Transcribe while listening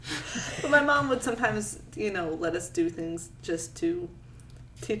But my mom would sometimes, let us do things just to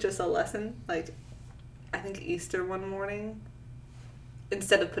teach us a lesson. Like, I think Easter one morning,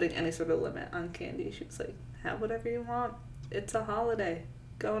 instead of putting any sort of limit on candy, she was like, have whatever you want. It's a holiday.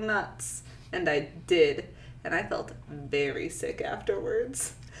 Go nuts. And I did. And I felt very sick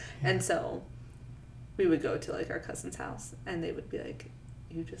afterwards. Yeah. And so we would go to, like, our cousin's house, and they would be like,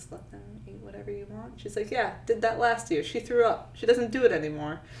 you just let them eat whatever you want? She's like, yeah, did that last year. She threw up. She doesn't do it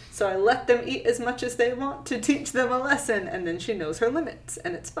anymore. So I let them eat as much as they want to teach them a lesson, and then she knows her limits,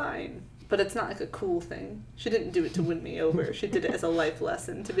 and it's fine. But it's not like a cool thing. She didn't do it to win me over. She did it as a life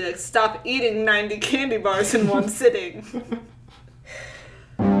lesson, to be like, stop eating 90 candy bars in one sitting.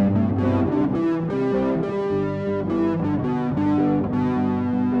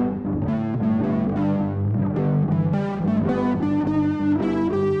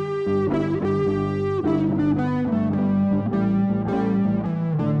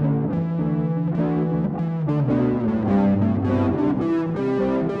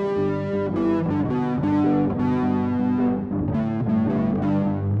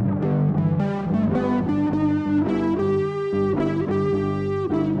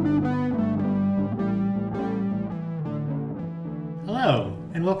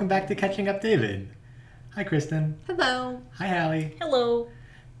 Welcome back to Catching Up David. Hi, Kristen. Hello. Hi, Hallie. Hello.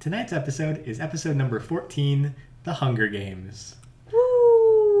 Tonight's episode is episode number 14, The Hunger Games.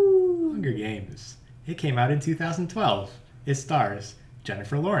 Woo! Hunger Games. It came out in 2012. It stars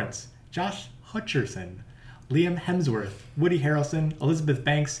Jennifer Lawrence, Josh Hutcherson, Liam Hemsworth, Woody Harrelson, Elizabeth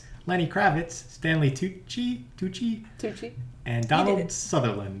Banks, Lenny Kravitz, Stanley Tucci, and Donald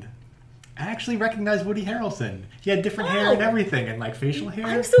Sutherland. I actually recognized Woody Harrelson. He had different hair and everything, and like facial hair.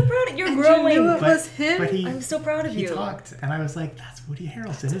 I'm so proud of you. You're growing. You knew it was him? But I'm so proud of you. He talked, and I was like, that's Woody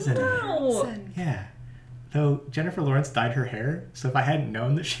Harrelson, isn't it? Wow. Yeah. Though Jennifer Lawrence dyed her hair, so if I hadn't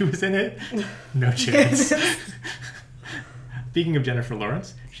known that she was in it, no chance. Speaking of Jennifer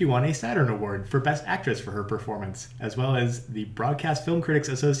Lawrence, she won a Saturn Award for Best Actress for her performance, as well as the Broadcast Film Critics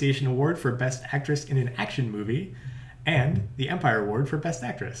Association Award for Best Actress in an Action Movie, and the Empire Award for Best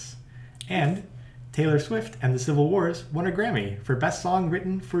Actress. And Taylor Swift and the Civil Wars won a Grammy for Best Song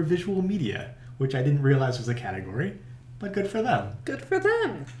Written for Visual Media, which I didn't realize was a category, but good for them. Good for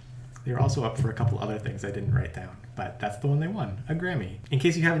them. They were also up for a couple other things I didn't write down, but that's the one they won, a Grammy. In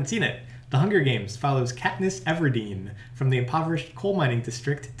case you haven't seen it, The Hunger Games follows Katniss Everdeen from the impoverished coal mining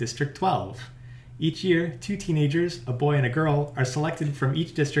district, District 12. Each year, 2 teenagers, a boy and a girl, are selected from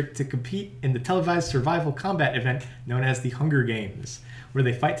each district to compete in the televised survival combat event known as the Hunger Games, where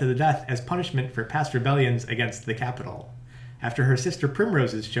they fight to the death as punishment for past rebellions against the capital. After her sister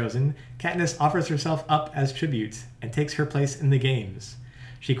Primrose is chosen, Katniss offers herself up as tribute and takes her place in the games.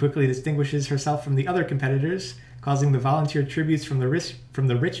 She quickly distinguishes herself from the other competitors, causing the volunteer tributes from the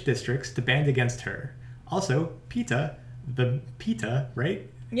rich districts to band against her. Also, Pita, right?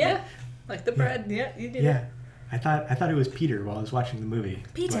 Yeah. Like the bread. Yeah, you did. Yeah. I thought it was Peter while I was watching the movie.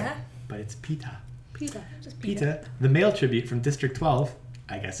 Pita? But it's Pita. Just Pita, the male tribute from District 12,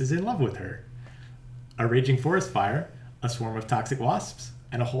 I guess is in love with her. A raging forest fire, a swarm of toxic wasps,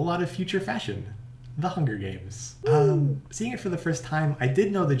 and a whole lot of future fashion. The Hunger Games. Seeing it for the first time, I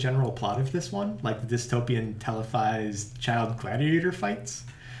did know the general plot of this one, like the dystopian televised child gladiator fights,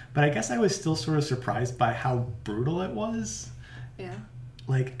 but I guess I was still sort of surprised by how brutal it was. Yeah.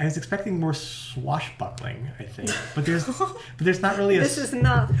 Like, I was expecting more swashbuckling, I think. But there's not really This is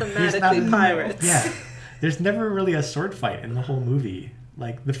not thematically pirates. Yeah. There's never really a sword fight in the whole movie.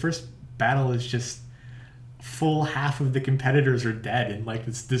 Like, the first battle is just full half of the competitors are dead in, like,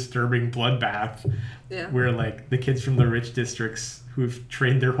 this disturbing bloodbath. Yeah. Where, like, the kids from the rich districts who've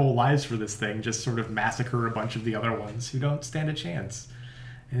trained their whole lives for this thing just sort of massacre a bunch of the other ones who don't stand a chance.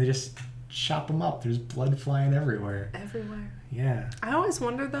 And they just chop them up. There's blood flying everywhere. Everywhere. Yeah. I always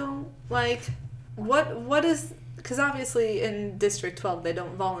wonder, though, like, what is... Because obviously in District 12 they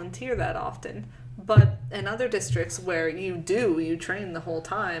don't volunteer that often. But in other districts where you train the whole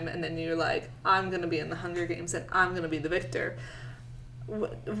time, and then you're like, I'm going to be in the Hunger Games and I'm going to be the victor.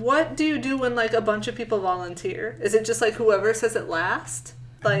 What do you do when, like, a bunch of people volunteer? Is it just, like, whoever says it last?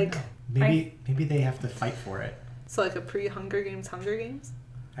 Like... Maybe they have to fight for it. So, like, a pre-Hunger Games Hunger Games?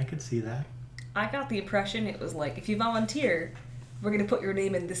 I could see that. I got the impression it was like, if you volunteer, we're going to put your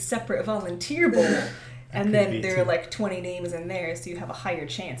name in this separate volunteer bowl. And then there are like 20 names in there, so you have a higher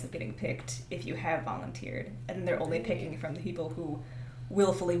chance of getting picked if you have volunteered. And they're only picking from the people who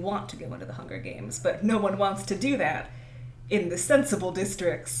willfully want to go into the Hunger Games. But no one wants to do that in the sensible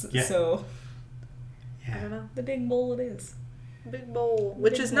districts. Yeah. So, I don't know. The big bowl it is. Big bowl.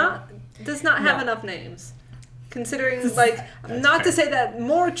 Which does not have enough names. Considering, like, not fair. to say that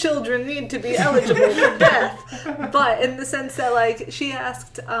more children need to be eligible for death, but in the sense that, like, she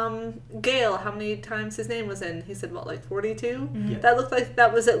asked Gale how many times his name was in. He said, what, like 42? Yeah. That looked like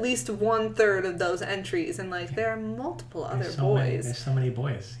that was at least 1/3 of those entries, and, like, there are multiple other boys. There's so many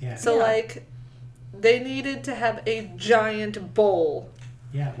boys, yeah. So, like, they needed to have a giant bowl.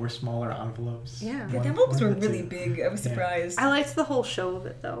 Yeah, or smaller envelopes. Yeah. The envelopes were really big. I was surprised. I liked the whole show of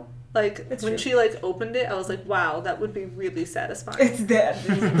it, though. Like, That's when true. she, like, opened it, I was like, wow, that would be really satisfying. It's that.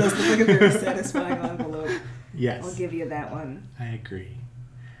 It does look like a very satisfying envelope. Yes. I'll give you that one. I agree.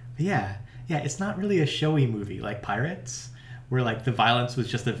 But yeah, it's not really a showy movie like Pirates, where like the violence was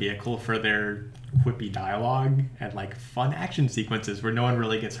just a vehicle for their quippy dialogue and like fun action sequences where no one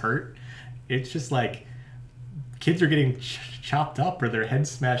really gets hurt. It's just like kids are getting chopped up or their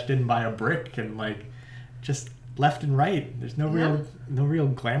heads smashed in by a brick and like just left and right. There's no real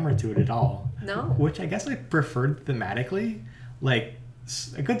glamour to it at all. No. Which I guess I preferred thematically. Like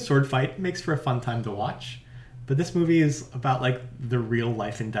a good sword fight makes for a fun time to watch. But this movie is about like the real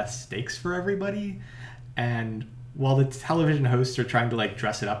life and death stakes for everybody. And while the television hosts are trying to like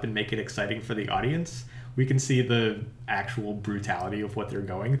dress it up and make it exciting for the audience, we can see the actual brutality of what they're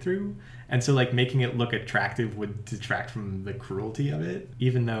going through. And so like making it look attractive would detract from the cruelty of it,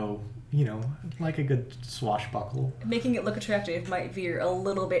 even though, you know, like a good swashbuckle. Making it look attractive might veer a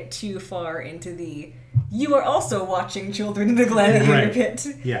little bit too far into the you are also watching children in the gladiator Right. pit.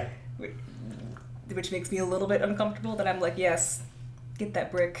 Yeah. Which makes me a little bit uncomfortable that I'm like, yes, get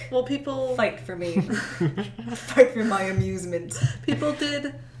that brick. Well, people Fight for me. Fight for my amusement.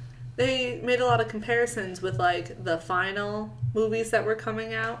 They made a lot of comparisons with like the final movies that were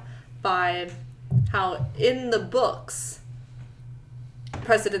coming out by how in the books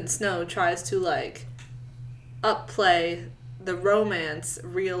President Snow tries to like upplay the romance,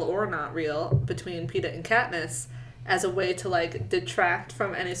 real or not real, between Peeta and Katniss as a way to like detract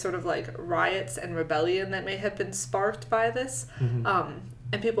from any sort of like riots and rebellion that may have been sparked by this.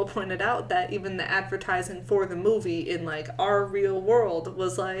 And people pointed out that even the advertising for the movie in like our real world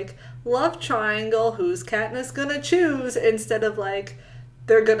was like love triangle, who's Katniss gonna choose, instead of like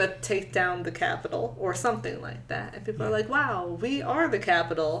they're gonna take down the Capitol or something like that. And people are like, wow, we are the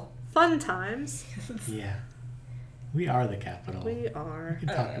Capitol. Fun times. Yeah. We are the Capitol. We are. We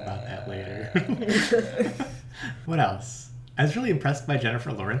can talk about that later. What else? I was really impressed by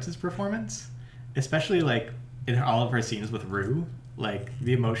Jennifer Lawrence's performance, especially like in all of her scenes with Rue. Like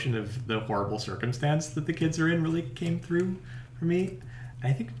the emotion of the horrible circumstance that the kids are in really came through for me.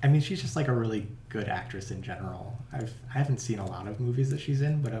 And I mean, she's just like a really good actress in general. I haven't seen a lot of movies that she's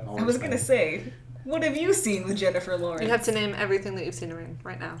in, but I've always. I was gonna say, what have you seen with Jennifer Lawrence? You have to name everything that you've seen her in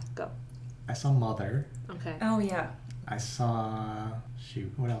right now. Go. I saw Mother. Okay. Oh yeah. I saw.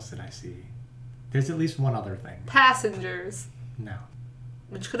 Shoot, what else did I see? There's at least one other thing. Passengers. No.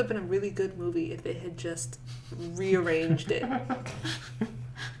 Which could have been a really good movie if they had just rearranged it.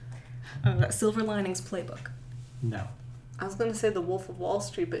 Silver Linings Playbook. No. I was going to say The Wolf of Wall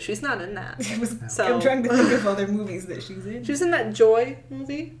Street, but she's not in that. It was, So- I'm trying to think of other movies that she's in. She was in that Joy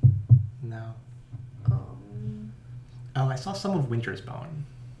movie. No. Um, Oh, I saw some of Winter's Bone.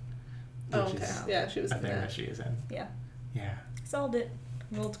 oh, which okay. is Yeah, she was a in thing that. that she is in. Yeah. Yeah. Solved it.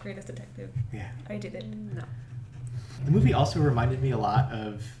 World's Greatest Detective. Yeah. I did it. No. The movie also reminded me a lot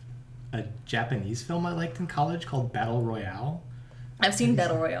of a Japanese film I liked in college called Battle Royale. I've seen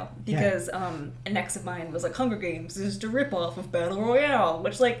Battle Royale Yeah. because an ex of mine was like, Hunger Games is just a ripoff of Battle Royale,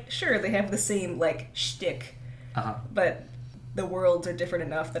 which, like, sure, they have the same, like, shtick, Uh-huh. but the worlds are different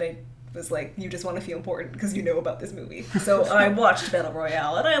enough that I was like, you just want to feel important because you know about this movie. So I watched Battle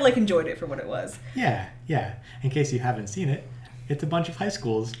Royale, and I, like, enjoyed it for what it was. Yeah. In case you haven't seen it, it's a bunch of high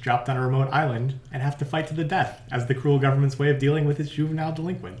schools dropped on a remote island and have to fight to the death as the cruel government's way of dealing with its juvenile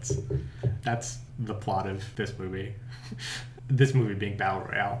delinquents. That's the plot of this movie. This movie being Battle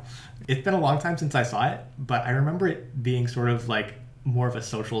Royale. It's been a long time since I saw it, but I remember it being sort of like more of a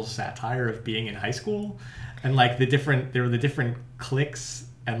social satire of being in high school. And like there were the different cliques,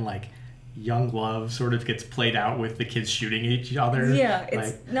 and like young love sort of gets played out with the kids shooting each other. Yeah,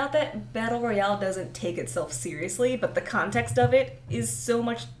 it's Like, not that Battle Royale doesn't take itself seriously, but the context of it is so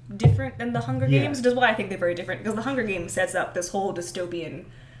much different than the Hunger Yeah. Games, which is why I think they're very different, because the Hunger Games sets up this whole dystopian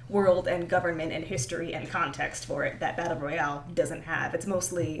world and government and history and context for it that Battle Royale doesn't have. It's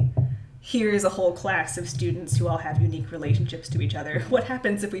mostly, here's a whole class of students who all have unique relationships to each other. What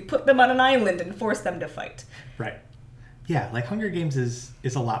happens if we put them on an island and force them to fight? Right. Yeah, like Hunger Games is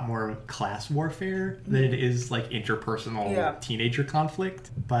a lot more class warfare than it is like interpersonal teenager conflict.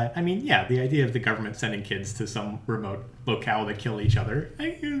 But I mean, yeah, the idea of the government sending kids to some remote locale to kill each other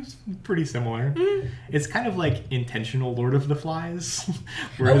is pretty similar. It's kind of like intentional Lord of the Flies.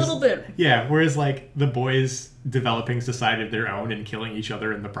 A little bit. Yeah, whereas like the boys developing society of their own and killing each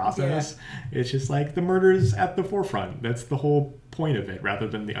other in the process. It's just like the murder's at the forefront. That's the whole point of it, rather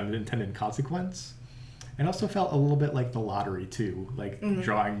than the unintended consequence. It also felt a little bit like The Lottery too, like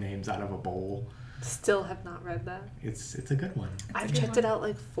drawing names out of a bowl. Still have not read that. It's a good one. I've checked it out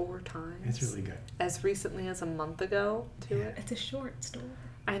like 4 times. It's really good. As recently as a month ago, too. It's a short story.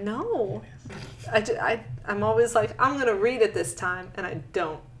 I know. I'm always like, I'm going to read it this time, and I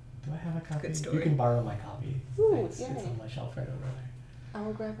don't. Do I have a copy? Good story. You can borrow my copy. Ooh, It's on my shelf right over there. I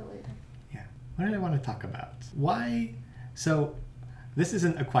will grab it later. Yeah. What did I want to talk about? Why? So, this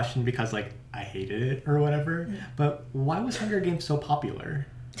isn't a question because, like, I hated it or whatever, but why was Hunger Games so popular?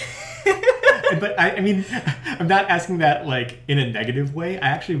 But I mean, I'm not asking that like in a negative way. I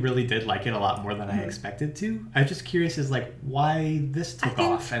actually really did like it a lot more than I expected to. I'm just curious as like why this took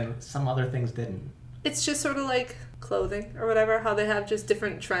off and some other things didn't. It's just sort of like clothing or whatever, how they have just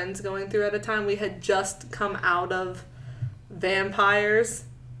different trends going through at a time. We had just come out of vampires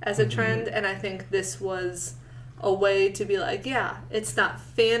as a trend, and I think this was a way to be like, yeah, it's not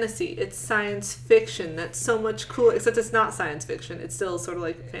fantasy, it's science fiction. That's so much cooler, except it's not science fiction. It's still sort of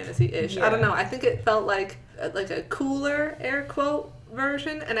like fantasy-ish. Yeah. I don't know. I think it felt like a cooler, air quote,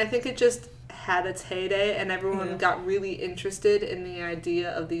 version, and I think it just had its heyday, and everyone got really interested in the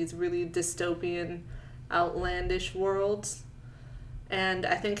idea of these really dystopian, outlandish worlds. And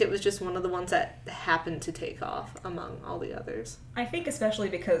I think it was just one of the ones that happened to take off among all the others. I think especially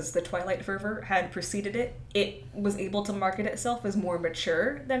because the Twilight fervor had preceded it, it was able to market itself as more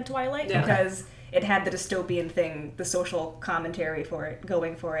mature than Twilight because it had the dystopian thing, the social commentary for it,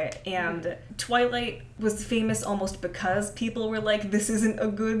 going for it. And Twilight was famous almost because people were like, this isn't a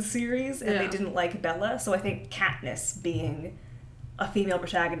good series, and they didn't like Bella. So I think Katniss being a female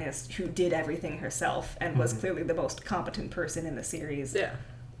protagonist who did everything herself and was clearly the most competent person in the series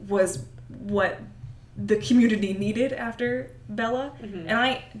was what the community needed after Bella. And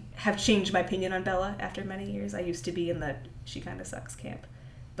I have changed my opinion on Bella after many years. I used to be in the she kind of sucks camp,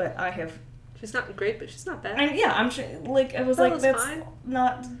 but I have... She's not great, but she's not bad. I'm sure, like, I was Bella's like, that's fine.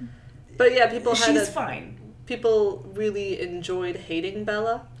 Not... But yeah, people had She's fine. People really enjoyed hating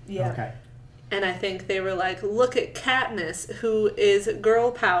Bella. Yeah. Okay. And I think they were like, look at Katniss, who is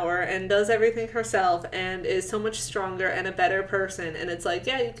girl power and does everything herself and is so much stronger and a better person. And it's like,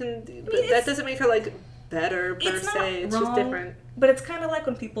 yeah, you can... that doesn't make her, like, better per se. It's just different. But it's kind of like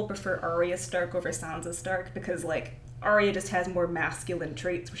when people prefer Arya Stark over Sansa Stark because, like, Arya just has more masculine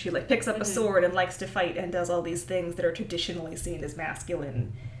traits where she, like, picks up a sword and likes to fight and does all these things that are traditionally seen as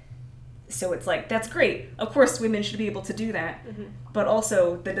masculine. So it's like, that's great. Of course, women should be able to do that. But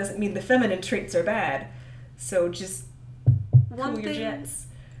also, that doesn't mean the feminine traits are bad. So just One cool your thing jets.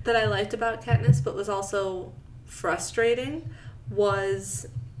 that I liked about Katniss, but was also frustrating, was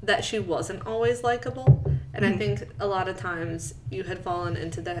that she wasn't always likable. And I think a lot of times you had fallen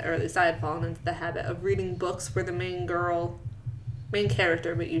into the, or at least I had fallen into the habit of reading books where the main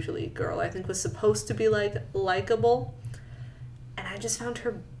character, but usually girl, I think was supposed to be, like, likable. And I just found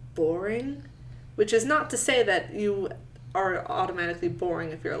her boring, which is not to say that you are automatically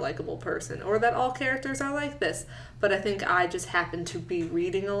boring if you're a likable person, or that all characters are like this, but I think I just happened to be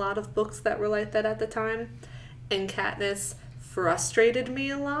reading a lot of books that were like that at the time, and Katniss frustrated me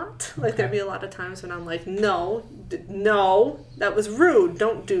a lot. Like, there'd be a lot of times when I'm like, no, that was rude,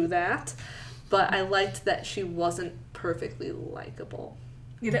 don't do that. But I liked that she wasn't perfectly likable.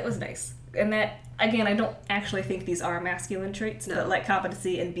 Yeah, that was nice. And that, again, I don't actually think these are masculine traits, but like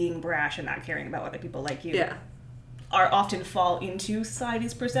competency and being brash and not caring about other people like you are often fall into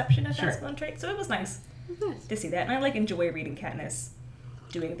society's perception of masculine traits. So it was nice to see that. And I enjoy reading Katniss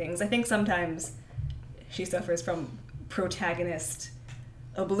doing things. I think sometimes she suffers from protagonist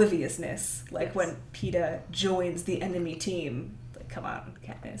obliviousness, like when Peeta joins the enemy team. Like, come on,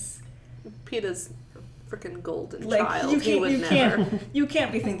 Katniss. Peeta's freaking golden like, child. You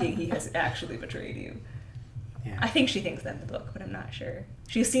can't be thinking he has actually betrayed you. Yeah. I think she thinks that in the book, but I'm not sure.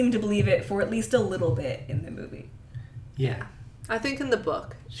 She seemed to believe it for at least a little bit in the movie. Yeah. I think in the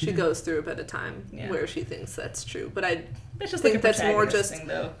book she goes through a bit of time where she thinks that's true, but I it's just think like a that's more just thing,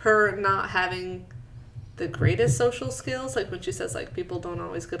 though. her not having the greatest social skills, like when she says like people don't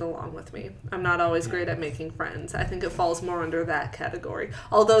always get along with me, I'm not always great at making friends. I think it falls more under that category.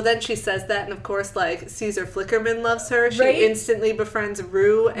 Although then she says that, and of course like Caesar Flickerman loves her. She instantly befriends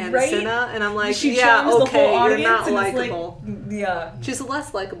Rue and Cinna, and I'm like, yeah, okay, you're not likable. Like, yeah, she's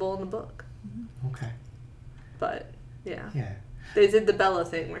less likable in the book. Okay. But yeah. Yeah. They did the Bella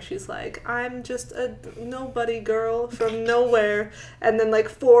thing where she's like, I'm just a nobody girl from nowhere, and then like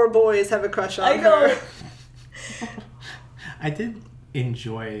 4 boys have a crush on her. I did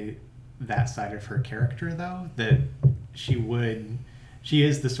enjoy that side of her character, though, that she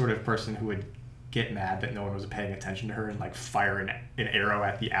is the sort of person who would get mad that no one was paying attention to her and like fire an arrow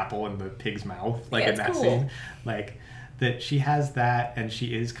at the apple in the pig's mouth, like in that scene. Like, that she has that, and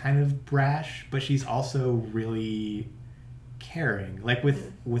she is kind of brash, but she's also really caring. Like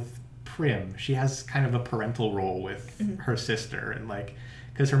with Prim, she has kind of a parental role with her sister, and like,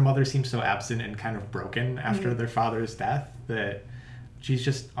 because her mother seems so absent and kind of broken after their father's death that she's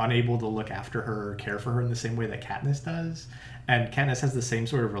just unable to look after her or care for her in the same way that Katniss does. And Katniss has the same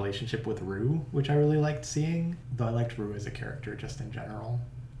sort of relationship with Rue, which I really liked seeing, though I liked Rue as a character just in general.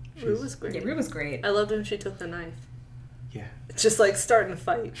 Rue was great. Yeah, Rue was great. I loved when she took the knife. Yeah. It's just like starting a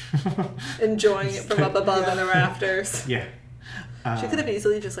fight. Enjoying it from up above in the rafters. Yeah. She could have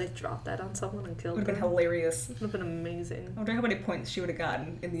easily just like dropped that on someone and killed them. Would have been hilarious. Would have been amazing. I wonder how many points she would have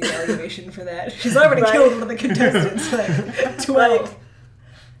gotten in the evaluation for that. She's already killed one of the contestants. Like 12. Like,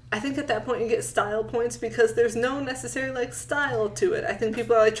 I think at that point you get style points because there's no necessary like style to it. I think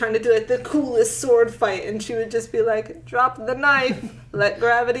people are like trying to do like the coolest sword fight, and she would just be like, drop the knife, let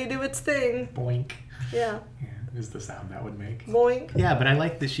gravity do its thing. Boink. Yeah. Yeah, is the sound that would make. Boink. Yeah, but I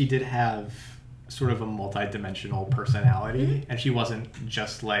like that she did have sort of a multi-dimensional personality, and she wasn't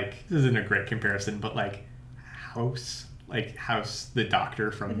just like, this isn't a great comparison, but like House the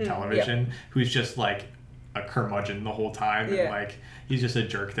doctor from television, who's just like a curmudgeon the whole time, and like he's just a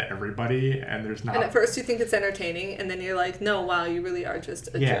jerk to everybody, and there's not. And at first you think it's entertaining, and then you're like, no, wow, you really are just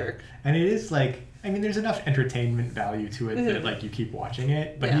a jerk. And it is like, I mean, there's enough entertainment value to it that like you keep watching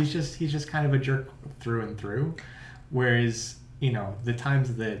it, but he's just kind of a jerk through and through. Whereas, you know, the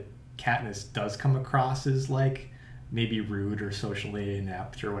times that Katniss does come across as like maybe rude or socially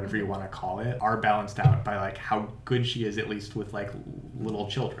inept or whatever you want to call it are balanced out by like how good she is, at least with like little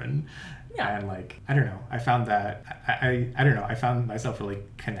children. Yeah. And like, I don't know, I found that I don't know, I found myself really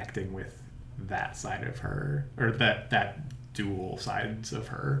connecting with that side of her, or that dual sides of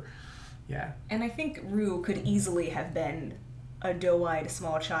her. Yeah. And I think Rue could easily have been a doe-eyed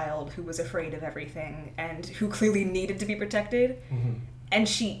small child who was afraid of everything and who clearly needed to be protected. And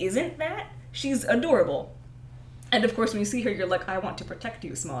she isn't that. She's adorable. And of course, when you see her, you're like, I want to protect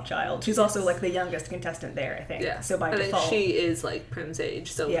you, small child. She's also like the youngest contestant there, I think. Yeah. So by default. default. And she is like Prim's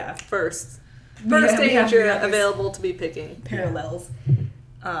age. So first age you're available to be picking. Parallels.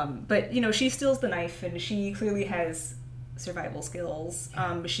 But, you know, she steals the knife, and she clearly has survival skills.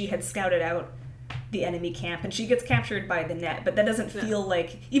 She had scouted out the enemy camp, and she gets captured by the net. But that doesn't feel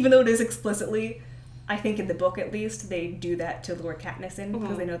like, even though it is explicitly, I think in the book at least, they do that to lure Katniss in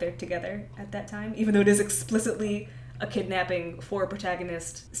because they know they're together at that time. Even though it is explicitly a kidnapping for a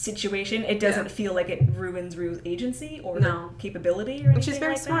protagonist situation, it doesn't feel like it ruins Rue's agency or capability or anything. And she's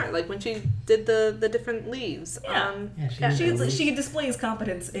very smart. Like when she did the different leaves. She displays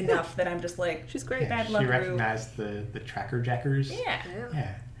competence enough that I'm just like, she's great. Bad luck, She recognized the tracker jackers.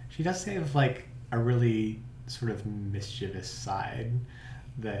 Yeah. She does have like a really sort of mischievous side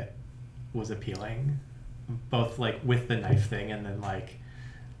that was appealing, both like with the knife thing, and then like,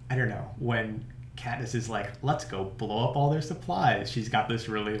 I don't know, when Katniss is like, let's go blow up all their supplies, she's got this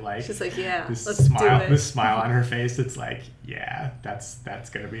really like, she's like, this let's smile, do it. this smile on her face. It's like, yeah, that's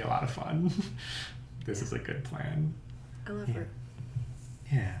gonna be a lot of fun. This is a good plan. I love her.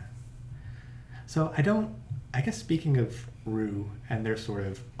 Yeah. So I guess speaking of Rue and their sort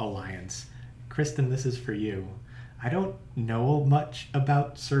of alliance, Kristen, this is for you. I don't know much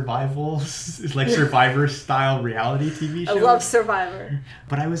about survivals, like Survivor-style reality TV shows. I love Survivor.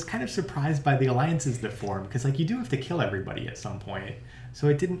 But I was kind of surprised by the alliances that form, because like you do have to kill everybody at some point. So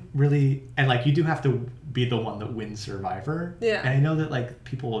it didn't really, and like you do have to be the one that wins Survivor. Yeah. And I know that like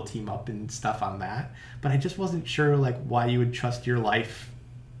people will team up and stuff on that, but I just wasn't sure like why you would trust your life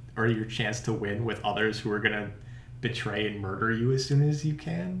or your chance to win with others who are gonna betray and murder you as soon as you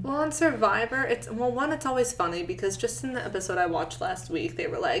can. Well, on Survivor, it's always funny because just in the episode I watched last week, they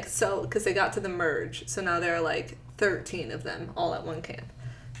were like, because they got to the merge, so now there are like 13 of them all at one camp.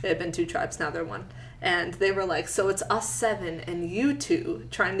 There had been 2 tribes, now they're 1. And they were like, so it's us 7 and you 2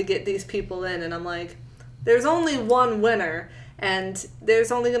 trying to get these people in, and I'm like, there's only one winner, and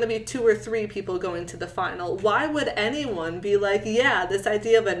there's only going to be 2 or 3 people going to the final. Why would anyone be like, yeah, this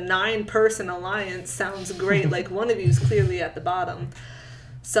idea of a 9-person alliance sounds great, like one of you is clearly at the bottom.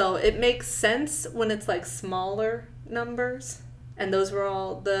 So it makes sense when it's like smaller numbers, and those were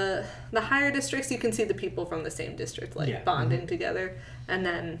all the higher districts. You can see the people from the same district like bonding together, and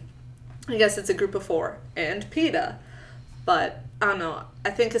then I guess it's a group of 4 and PETA. But I don't know, I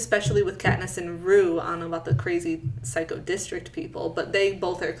think especially with Katniss and Rue, I don't know about the crazy psycho district people, but they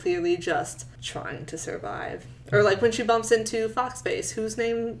both are clearly just trying to survive. Or like when she bumps into Foxface, whose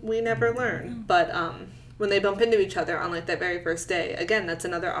name we never learn. But when they bump into each other on like that very first day, again, that's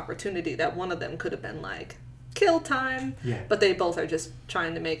another opportunity that one of them could have been like, kill time. Yeah. But they both are just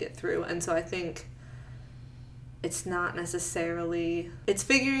trying to make it through. And so I think it's not necessarily, it's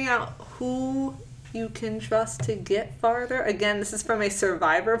figuring out who you can trust to get farther. Again, this is from a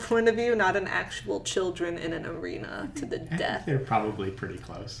survivor point of view, not an actual children in an arena to the death. They're probably pretty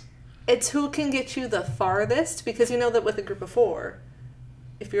close. It's who can get you the farthest, because you know that with a group of 4,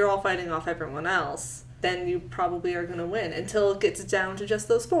 if you're all fighting off everyone else, then you probably are going to win until it gets down to just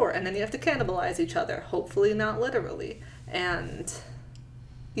those 4, and then you have to cannibalize each other, hopefully not literally. And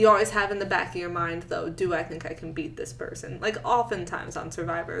you always have in the back of your mind, though, do I think I can beat this person? Like, oftentimes on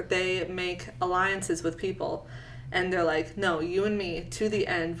Survivor, they make alliances with people, and they're like, no, you and me, to the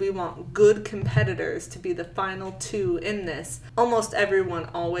end, we want good competitors to be the final 2 in this. Almost everyone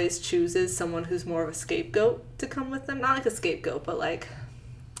always chooses someone who's more of a scapegoat to come with them. Not like a scapegoat, but like,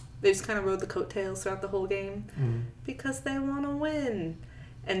 they just kind of rode the coattails throughout the whole game because they want to win.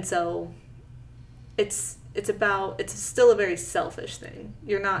 And so it's still a very selfish thing.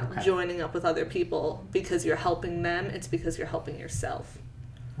 You're not joining up with other people because you're helping them. It's because you're helping yourself.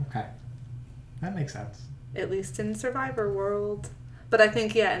 Okay. That makes sense. At least in Survivor world. But I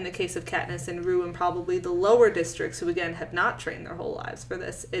think, in the case of Katniss and Rue and probably the lower districts who, again, have not trained their whole lives for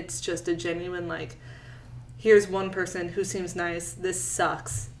this, it's just a genuine, like, here's one person who seems nice, this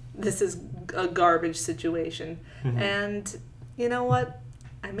sucks, this is a garbage situation. Mm-hmm. And you know what?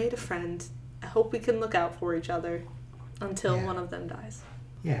 I made a friend. I hope we can look out for each other until one of them dies.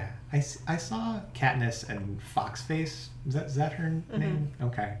 Yeah. I saw Katniss and Foxface. Is that her name?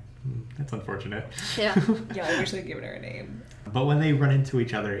 Okay. That's unfortunate. Yeah. Yeah, I wish they'd given her a name. But when they run into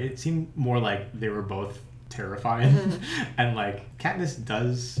each other, it seemed more like they were both terrifying. Mm-hmm. And like, Katniss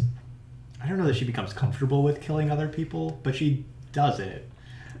does... I don't know that she becomes comfortable with killing other people, but she does it.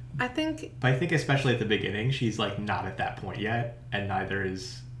 But I think especially at the beginning, she's like not at that point yet, and neither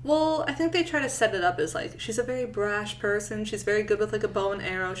is... Well, I think they try to set it up as like, she's a very brash person, she's very good with like a bow and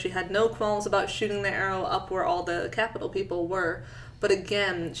arrow, she had no qualms about shooting the arrow up where all the Capitol people were, but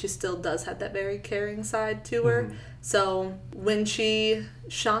again, she still does have that very caring side to her. Mm-hmm. So when she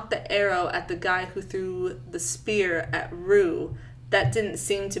shot the arrow at the guy who threw the spear at Rue, that didn't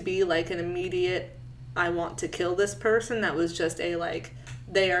seem to be like an immediate, I want to kill this person, that was just a like...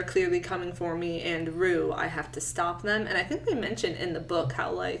 they are clearly coming for me, and Rue, I have to stop them. And I think they mentioned in the book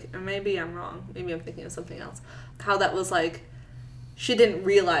how, like, or maybe I'm wrong, maybe I'm thinking of something else, how that was, like, she didn't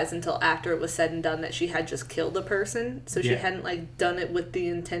realize until after it was said and done that she had just killed a person. So she hadn't, like, done it with the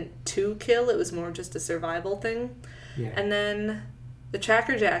intent to kill. It was more just a survival thing. Yeah. And then the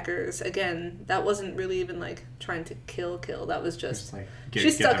Tracker Jackers, again, that wasn't really even, like, trying to kill. That was just like,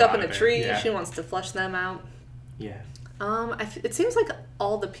 she's stuck up in a tree. Yeah. She wants to flush them out. Yeah. It seems like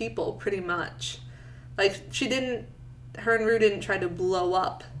all the people, pretty much. Like, her and Rue didn't try to blow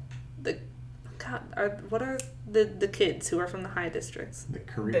up what are the kids who are from the high districts? The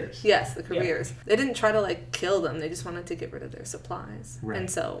careers. Yes, the careers. Yeah. They didn't try to, like, kill them. They just wanted to get rid of their supplies. Right. And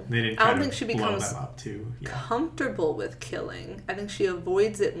so, I don't think she becomes comfortable with killing. I think she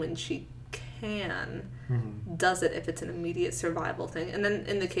avoids it when she can. Mm-hmm. Does it if it's an immediate survival thing. And then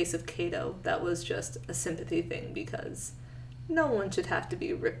in the case of Cato, that was just a sympathy thing because no one should have to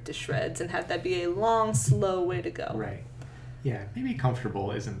be ripped to shreds and have that be a long, slow way to go. Right. Yeah, maybe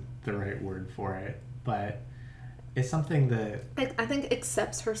comfortable isn't the right word for it, but it's something that... I think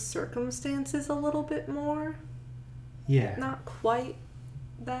accepts her circumstances a little bit more. Yeah. Not quite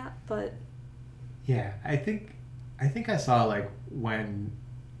that, but... Yeah, I think I saw, like, when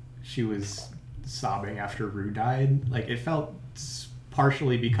she was sobbing after Rue died, like, it felt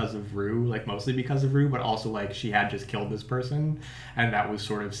partially because of Rue, like, mostly because of Rue, but also, like, she had just killed this person, and that was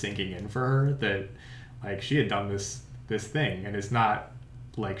sort of sinking in for her, that, like, she had done this thing, and it's not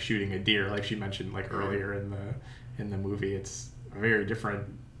like shooting a deer, like she mentioned, like, earlier in the movie. It's a very different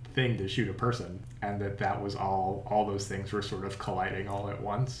thing to shoot a person, and that was all those things were sort of colliding all at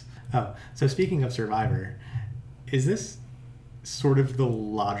once. Oh, so speaking of Survivor, is this sort of the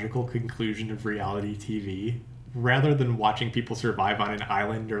logical conclusion of reality TV, rather than watching people survive on an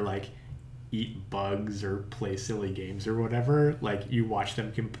island or like eat bugs or play silly games or whatever, like you watch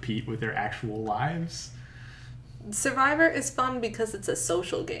them compete with their actual lives. Survivor is fun because it's a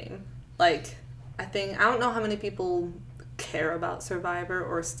social game. Like, I don't know how many people care about Survivor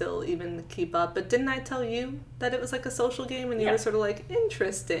or still even keep up, but didn't I tell you that it was like a social game and you were sort of like,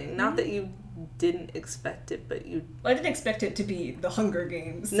 interesting? Not that you didn't expect it, but you... Well, I didn't expect it to be the Hunger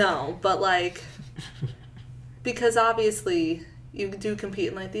Games. No, but like, because obviously you do compete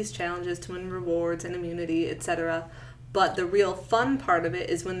in like these challenges to win rewards and immunity, etc. But the real fun part of it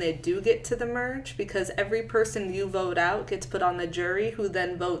is when they do get to the merge, because every person you vote out gets put on the jury who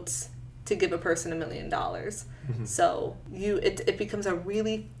then votes to give a person $1 million. Mm-hmm. So it becomes a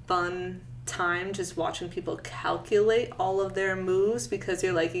really fun time just watching people calculate all of their moves, because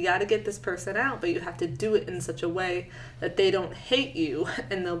you're like, you got to get this person out, but you have to do it in such a way that they don't hate you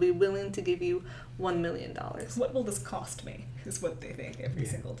and they'll be willing to give you $1 million. What will this cost me is what they think every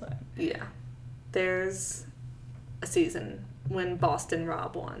single time. Yeah. There's a season when Boston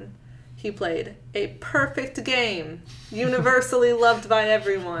Rob won. He played a perfect game, universally loved by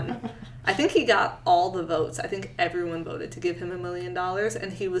everyone. I think he got all the votes. I think everyone voted to give him $1 million,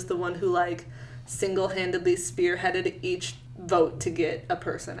 and he was the one who like single-handedly spearheaded each vote to get a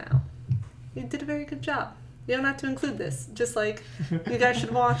person out. He did a very good job. You don't have to include this. Just like, you guys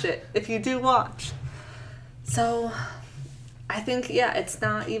should watch it if you do watch. So I think, it's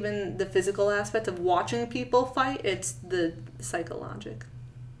not even the physical aspect of watching people fight. It's the psychological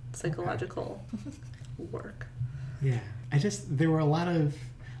work. Yeah. There were a lot of,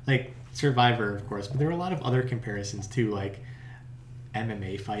 like, Survivor, of course, but there were a lot of other comparisons too. Like,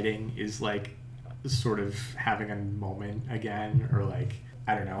 MMA fighting is like sort of having a moment again, or like,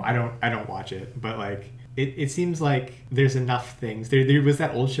 I don't know. I don't watch it, but like, it seems like there's enough things. There was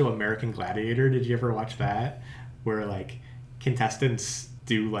that old show American Gladiator. Did you ever watch that? Where like contestants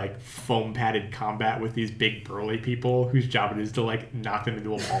do like foam padded combat with these big burly people whose job it is to like knock them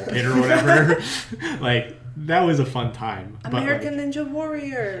into a ball pit or whatever. Like, that was a fun time. American Ninja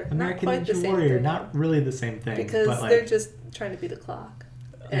Warrior. American not quite Ninja the same Warrior, thing. not really the same thing. Because but, like, they're just trying to beat the clock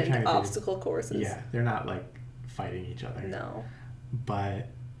and obstacle courses. Yeah, they're not like fighting each other. No. But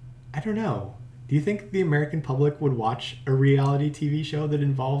I don't know. Do you think the American public would watch a reality TV show that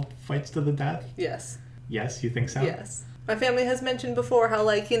involved fights to the death? Yes. Yes, you think so? Yes. My family has mentioned before how,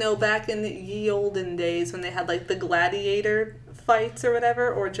 like, back in the ye olden days when they had, like, the gladiator fights or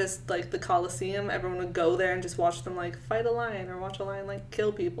whatever, or just, like, the Colosseum, everyone would go there and just watch them, like, fight a lion or watch a lion, like,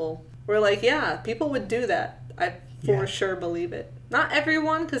 kill people. We're like, yeah, people would do that. I for sure believe it. Not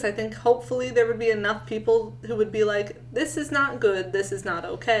everyone, because I think hopefully there would be enough people who would be like, this is not good, this is not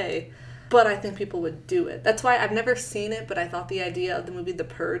okay. But I think people would do it. That's why I've never seen it, but I thought the idea of the movie The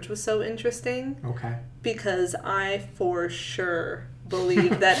Purge was so interesting. Okay. Because I for sure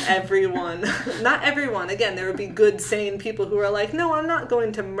believe that everyone, not everyone, again, there would be good, sane people who are like, no, I'm not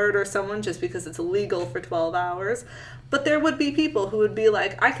going to murder someone just because it's illegal for 12 hours. But there would be people who would be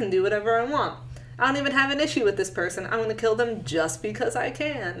like, I can do whatever I want. I don't even have an issue with this person. I'm going to kill them just because I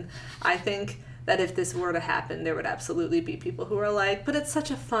can. I think that if this were to happen, there would absolutely be people who are like, but it's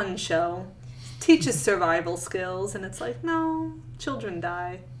such a fun show. Teaches survival skills. And it's like, no, children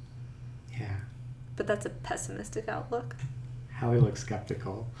die. Yeah. But that's a pessimistic outlook. Hallie looks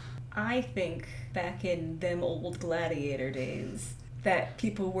skeptical. I think back in them old gladiator days that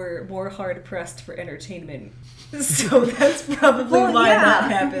people were more hard-pressed for entertainment. So that's probably why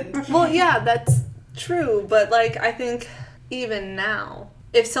that happened. Well, yeah, that's true. But, like, I think even now,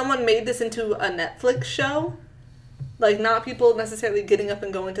 if someone made this into a Netflix show, like, not people necessarily getting up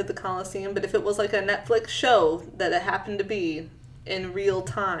and going to the Coliseum, but if it was like a Netflix show that it happened to be in real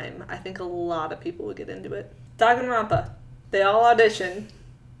time, I think a lot of people would get into it. Danganronpa, they all audition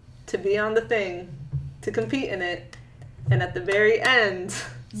to be on the thing, to compete in it, and at the very end,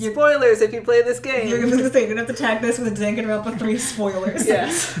 spoilers if you play this game. You're going to have to tag this with Danganronpa 3 spoilers.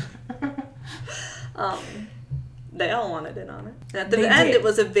 Yes. They all wanted in on it. And at the end, it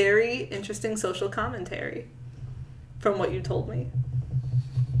was a very interesting social commentary, from what you told me.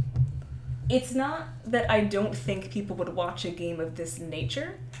 It's not that I don't think people would watch a game of this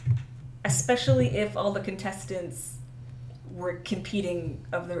nature, especially if all the contestants were competing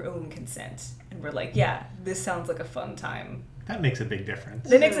of their own consent. And we're like, yeah, this sounds like a fun time. That makes a big difference.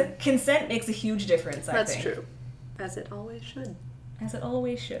 Consent makes a huge difference, I think. That's true. As it always should. As it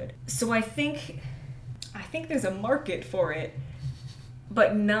always should. So I think there's a market for it,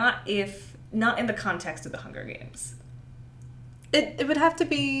 but not in the context of the Hunger Games. It would have to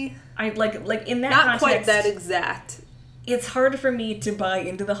be like in that not context, quite that exact it's hard for me to buy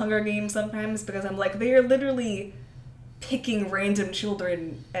into the Hunger Games sometimes because I'm like, they are literally picking random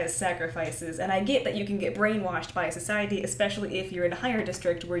children as sacrifices, and I get that you can get brainwashed by society, especially if you're in a higher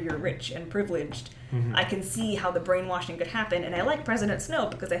district where you're rich and privileged. Mm-hmm. I can see how the brainwashing could happen, and I like President Snow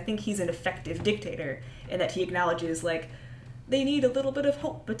because I think he's an effective dictator in that he acknowledges, like, they need a little bit of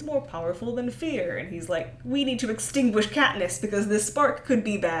hope. It's more powerful than fear. And he's like, we need to extinguish Katniss because this spark could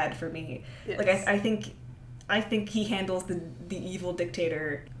be bad for me. Yes. Like, I think he handles the evil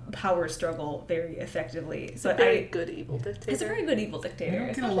dictator power struggle very effectively. So a very good evil dictator. He's a very good evil dictator,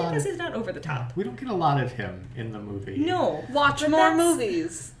 especially because he's not over the top. We don't get a lot of him in the movie. No. Watch more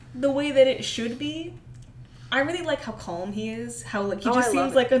movies. The way that it should be. I really like how calm he is. How like he just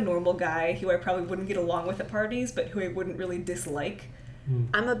seems like a normal guy who I probably wouldn't get along with at parties, but who I wouldn't really dislike.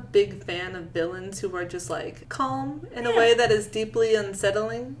 I'm a big fan of villains who are just like calm in a way that is deeply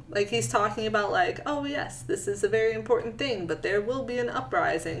unsettling. Like he's talking about like, oh yes, this is a very important thing, but there will be an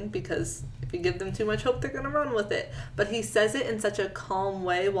uprising because if you give them too much hope, they're going to run with it. But he says it in such a calm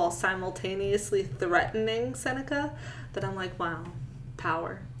way while simultaneously threatening Seneca that I'm like, wow,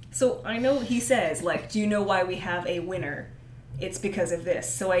 power. So I know he says, like, do you know why we have a winner? It's because of this.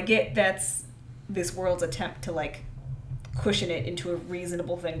 So I get that's this world's attempt to, like, cushion it into a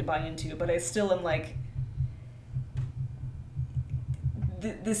reasonable thing to buy into, but I still am like,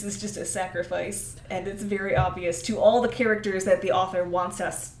 this is just a sacrifice, and it's very obvious to all the characters that the author wants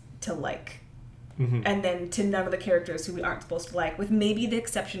us to like. Mm-hmm. And then to none of the characters who we aren't supposed to like, with maybe the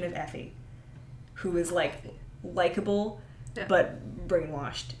exception of Effie, who is, like, likable, but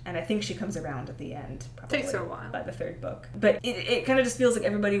brainwashed, and I think she comes around at the end. Probably takes her a while by the third book, but it kind of just feels like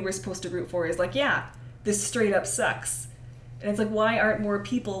everybody we're supposed to root for is like, yeah, this straight up sucks, and it's like, why aren't more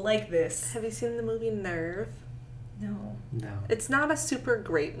people like this? Have you seen the movie Nerve? No. It's not a super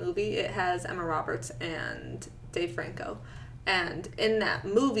great movie. It has Emma Roberts and Dave Franco, and in that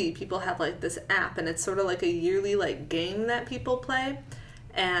movie people have like this app, and it's sort of like a yearly like game that people play,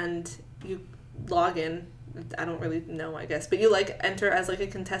 and you log in. I don't really know, I guess, but you like enter as like a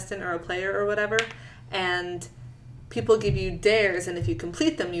contestant or a player or whatever, and people give you dares, and if you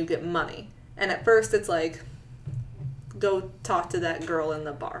complete them you get money. And at first it's like, go talk to that girl in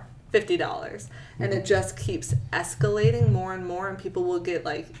the bar, $50, and it just keeps escalating more and more, and people will get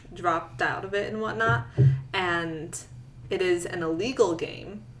like dropped out of it and whatnot. And it is an illegal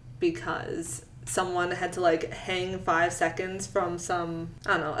game because someone had to like hang 5 seconds from some,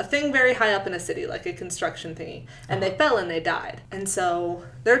 I don't know, a thing very high up in a city, like a construction thingy, and they fell and they died. And so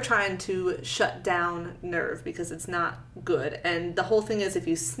they're trying to shut down Nerve because it's not good. And the whole thing is, if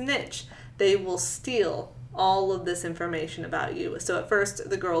you snitch, they will steal all of this information about you. So at first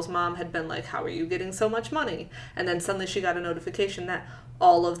the girl's mom had been like, how are you getting so much money? And then suddenly she got a notification that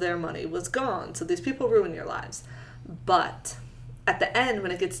all of their money was gone. So these people ruin your lives. But at the end,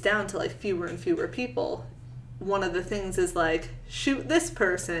 when it gets down to like fewer and fewer people, one of the things is like, shoot this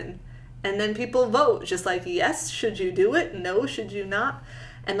person, and then people vote just like, yes, should you do it? No, should you not?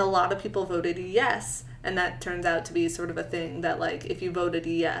 And a lot of people voted yes, and that turns out to be sort of a thing that like, if you voted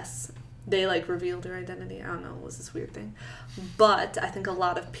yes, they like revealed your identity. I don't know, it was this weird thing. But I think a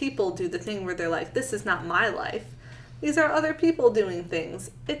lot of people do the thing where they're like, this is not my life. These are other people doing things.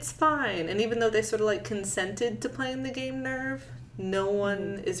 It's fine. And even though they sort of like consented to playing the game Nerve, no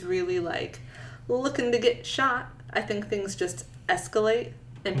one is really like looking to get shot. I think things just escalate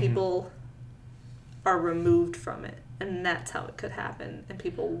and people are removed from it. And that's how it could happen. And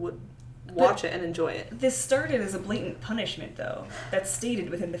people would watch it and enjoy it. This started as a blatant punishment, though. That's stated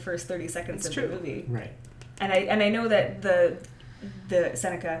within the first 30 seconds of the movie. Right. And I know that the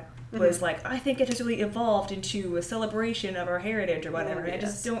Seneca was like, I think it has really evolved into a celebration of our heritage or whatever. And I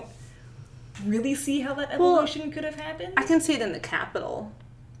just don't really see how that evolution could have happened. I can see it in the capital.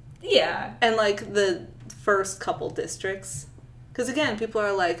 Yeah. And like the first couple districts. Because again, people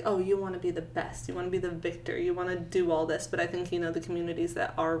are like, oh, you want to be the best. You want to be the victor. You want to do all this. But I think, the communities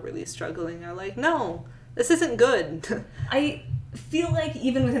that are really struggling are like, no, this isn't good. I feel like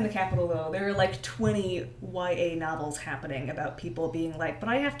even within the capital, though, there are like 20 YA novels happening about people being like, but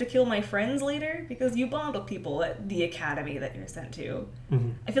I have to kill my friends later because you bond with people at the academy that you're sent to. Mm-hmm.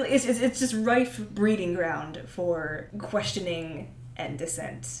 I feel like it's just rife breeding ground for questioning and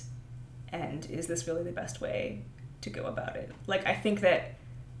dissent. And is this really the best way to go about it? Like, I think that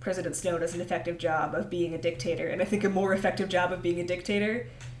President Snow does an effective job of being a dictator, and I think a more effective job of being a dictator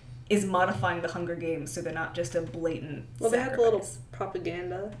is modifying the Hunger Games so they're not just a blatant sacrifice. They have the little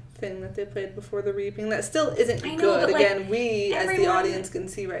propaganda thing that they played before the reaping that still isn't good. Again, we as the audience can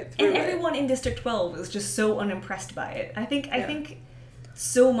see right through it. And everyone in District 12 is just so unimpressed by it. I think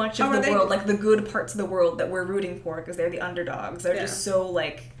so much of the world, like the good parts of the world that we're rooting for because they're the underdogs. They're just so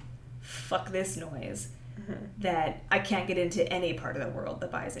like, fuck this noise, that I can't get into any part of the world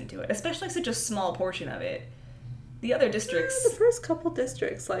that buys into it, especially such a small portion of it. The other districts... the first couple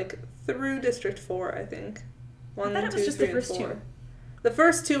districts, like through District 4, I think. I thought it was just the first 2. The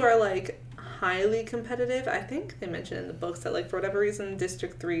first 2 are like highly competitive. I think they mention in the books that like for whatever reason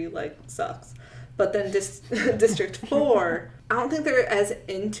District 3 like sucks. But then District 4, I don't think they're as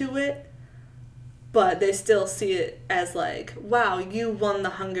into it, but they still see it as like, wow, you won the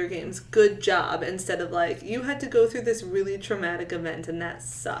Hunger Games, good job, instead of like, you had to go through this really traumatic event and that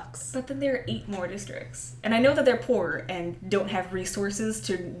sucks. But then there are 8 more districts. And I know that they're poor and don't have resources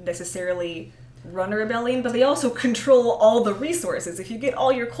to necessarily run a rebellion, but they also control all the resources. If you get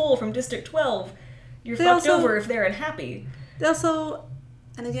all your coal from District 12, you're fucked over if they're unhappy. They also,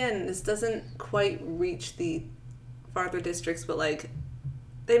 and again, this doesn't quite reach the farther districts, but like,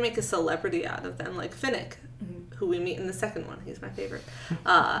 they make a celebrity out of them, like Finnick, who we meet in the second one. He's my favorite.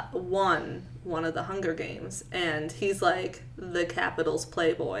 Won one of the Hunger Games, and he's like the Capitol's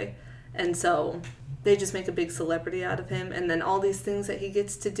playboy. And so they just make a big celebrity out of him, and then all these things that he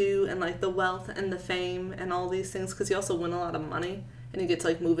gets to do, and like the wealth and the fame and all these things, because you also win a lot of money, and you get to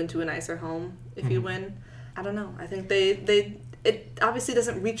like move into a nicer home if you win. I don't know. I think it obviously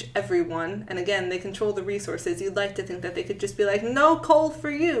doesn't reach everyone, and again, they control the resources. You'd like to think that they could just be like, no coal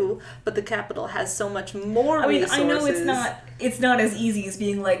for you, but the Capitol has so much more resources. I know it's not as easy as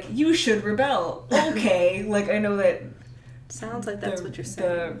being like, you should rebel. Okay, like I know that sounds like that's what you're saying.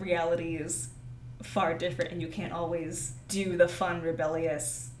 The reality is far different, and you can't always do the fun,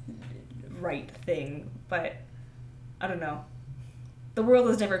 rebellious, right thing, but I don't know. The world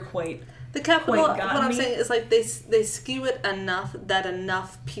has never quite... The Capitol, what I'm saying is like they skew it enough that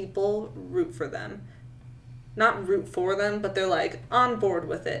enough people root for them. Not root for them, but they're like on board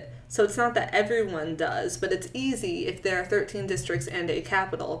with it. So it's not that everyone does, but it's easy if there are 13 districts and a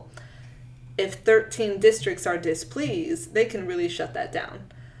capital. If 13 districts are displeased, they can really shut that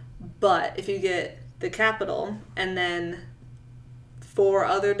down. But if you get the capital and then 4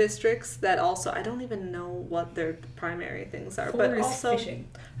 other districts that also, I don't even know what their primary things are. 4 but is also fishing.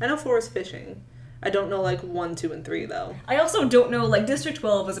 I know 4 is fishing. I don't know like 1, 2, and 3 though. I also don't know, like District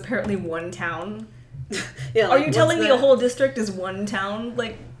 12 is apparently one town. Yeah. Like, are you telling me a whole district is one town?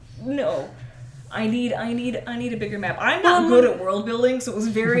 Like, no. I need a bigger map. I'm not good at world building, so it was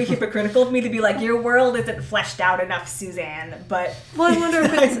very hypocritical of me to be like, your world isn't fleshed out enough, Suzanne. But well, I wonder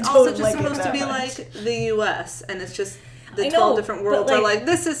if it's also just supposed to be like the U.S. and it's just the 12 different worlds are like,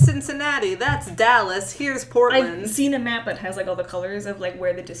 this is Cincinnati, that's Dallas, here's Portland. I've seen a map that has like all the colors of like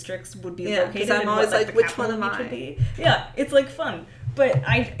where the districts would be located. Because I'm always like, which one am I? Yeah, it's like fun. But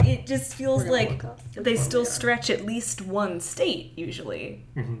it just feels like they still stretch at least one state usually.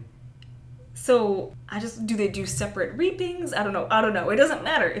 Mm-hmm. So do they do separate reapings? I don't know. It doesn't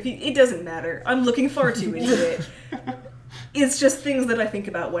matter. It doesn't matter. I'm looking far too into it. It's just things that I think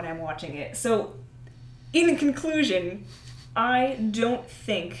about when I'm watching it. So, in conclusion, I don't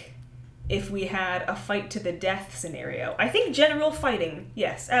think if we had a fight to the death scenario. I think general fighting,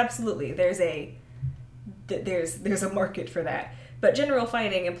 yes, absolutely. There's a market for that. But general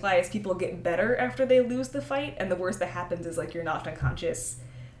fighting implies people get better after they lose the fight, and the worst that happens is like you're knocked unconscious.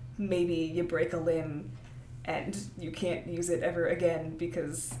 Maybe you break a limb and you can't use it ever again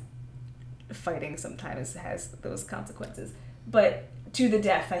because fighting sometimes has those consequences. But to the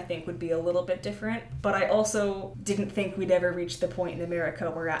death, I think, would be a little bit different. But I also didn't think we'd ever reach the point in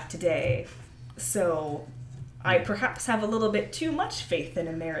America we're at today. So I perhaps have a little bit too much faith in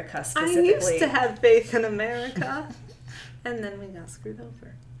America specifically. I used to have faith in America. And then we got screwed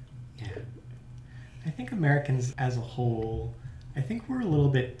over. Yeah. I think Americans as a whole, I think we're a little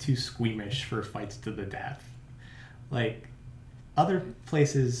bit too squeamish for fights to the death. Like, other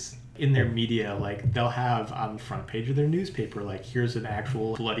places in their media, like, they'll have on the front page of their newspaper, like, here's an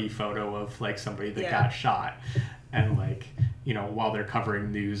actual bloody photo of, like, somebody that got shot. And, like, you know, while they're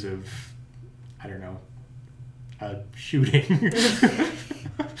covering news of, I don't know, a shooting.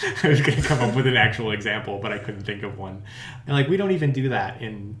 I was going to come up with an actual example, but I couldn't think of one. And, like, we don't even do that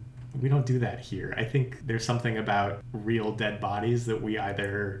we don't do that here. I think there's something about real dead bodies that we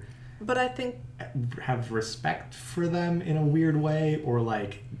either... But I think... have respect for them in a weird way, or,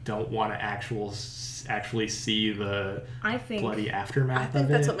 like, don't want to actually see the bloody aftermath of it. I think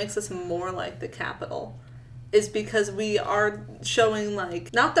that's what makes us more like the Capitol. Is because we are showing,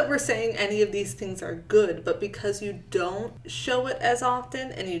 like, not that we're saying any of these things are good, but because you don't show it as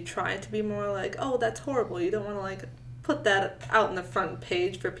often and you try to be more like, oh, that's horrible. You don't want to, like, put that out in the front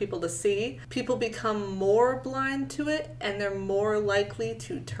page for people to see, people become more blind to it, and they're more likely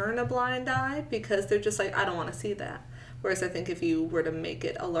to turn a blind eye because they're just like, I don't want to see that. Whereas I think if you were to make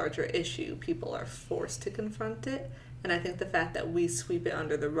it a larger issue, people are forced to confront it. And I think the fact that we sweep it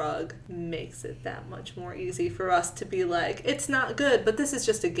under the rug makes it that much more easy for us to be like, it's not good, but this is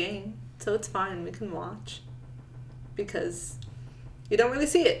just a game, so it's fine, we can watch. Because you don't really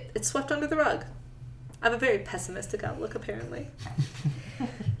see it. It's swept under the rug. I have a very pessimistic outlook, apparently.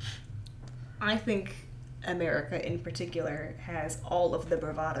 I think America in particular has all of the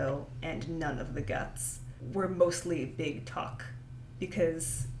bravado and none of the guts. We're mostly big talk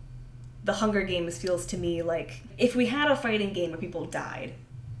because the Hunger Games feels to me like if we had a fighting game where people died,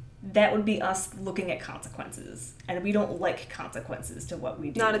 that would be us looking at consequences. And we don't like consequences to what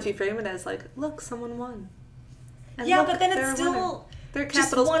we do. Not if you frame it as like, look, someone won. And yeah, look, but then it's still they're just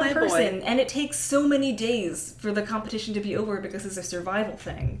Capitol's one Playboy. person, and it takes so many days for the competition to be over because it's a survival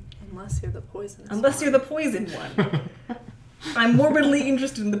thing. Unless you're the poisonous Unless you're the poison one. I'm morbidly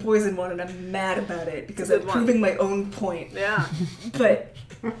interested in the poison one, and I'm mad about it because I'm proving my own point. Yeah. But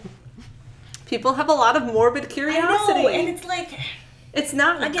people have a lot of morbid curiosity. I know, and it's like... It's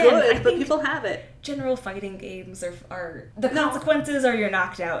not good, but people have it. General fighting games are the consequences are you're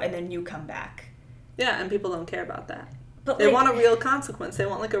knocked out and then you come back. Yeah, and people don't care about that. But they want a real consequence. They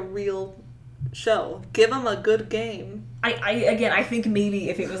want like a real show. Give them a good game. I think maybe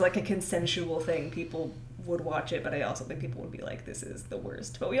if it was like a consensual thing, people would watch it, but I also think people would be like, this is the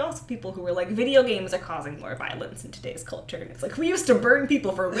worst. But we also have people who are like, video games are causing more violence in today's culture. And it's like, we used to burn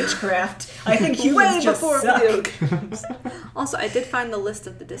people for witchcraft. I think humans just suck. Video games. Also, I did find the list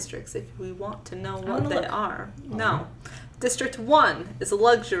of the districts if we want to know what they are. No. District 1 is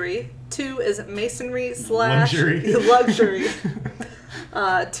luxury. 2 is masonry / luxury.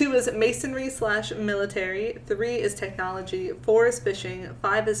 2 is masonry / military. 3 is technology. 4 is fishing.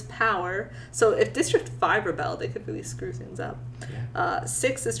 5 is power. So if District 5 rebelled, they could really screw things up. Yeah.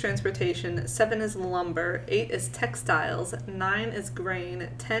 6 is transportation. 7 is lumber. 8 is textiles. 9 is grain.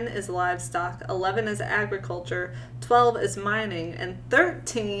 10 is livestock. 11 is agriculture. 12 is mining. And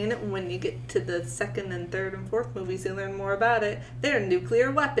 13, when you get to the second and third and fourth movies, you learn more about it. They're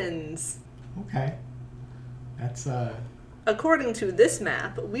nuclear weapons. Okay. That's, According to this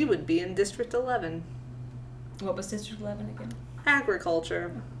map, we would be in District 11. What was District 11 again?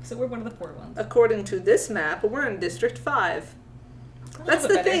 Agriculture. So we're one of the poor ones. According to this map, we're in District 5. That's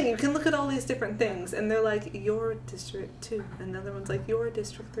the thing. You can look at all these different things, and they're like, you're District 2. And another one's like, you're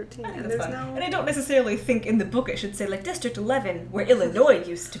District 13. And there's no... And I don't necessarily think in the book it should say, like, District 11, where Illinois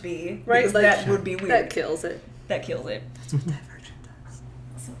used to be. Right, because like, that would be weird. That kills it. That kills it. That's what Divergent does.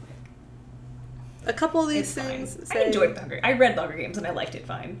 So a couple of these things say... I enjoyed the Hunger Games. I read the Hunger Games, and I liked it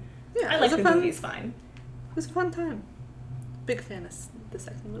fine. Yeah, I liked the movies fine. It was a fun time. Big fan of the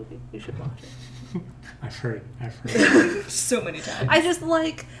second movie. You should watch it. I've heard. So many times. I just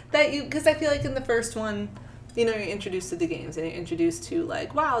like that because I feel like in the first one, you know, you're introduced to the games and you're introduced to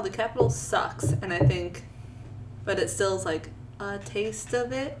like, wow, the Capitol sucks. And I think, but it still is like a taste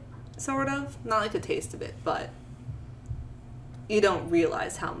of it, sort of. Not like a taste of it, but you don't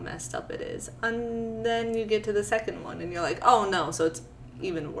realize how messed up it is. And then you get to the second one and you're like, oh no, so it's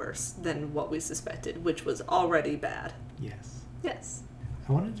even worse than what we suspected, which was already bad. Yes.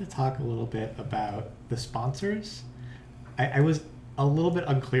 I wanted to talk a little bit about the sponsors. I was a little bit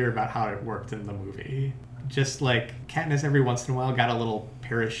unclear about how it worked in the movie. Just like Katniss every once in a while got a little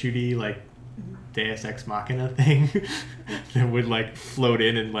parachute-y, like Deus Ex Machina thing that would like float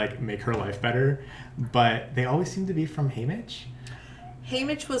in and like make her life better. But they always seem to be from Haymitch.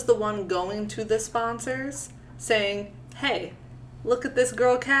 Haymitch was the one going to the sponsors saying, hey, look at this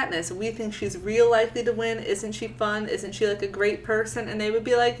girl Katniss. We think she's real likely to win. Isn't she fun? Isn't she like a great person? And they would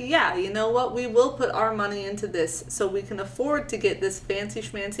be like, yeah, you know what? We will put our money into this so we can afford to get this fancy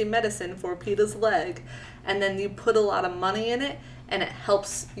schmancy medicine for Peeta's leg. And then you put a lot of money in it and it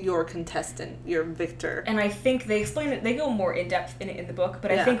helps your contestant, your victor. And I think they explain it, they go more in depth in it in the book,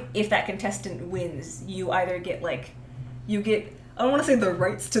 but I think if that contestant wins, you either get I don't want to say the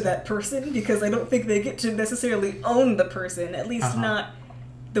rights to that person because I don't think they get to necessarily own the person, at least not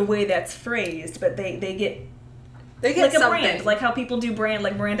the way that's phrased, but they get like something. A brand, like how people do brand,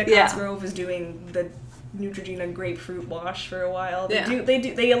 like Miranda Cosgrove is doing the Neutrogena grapefruit wash for a while.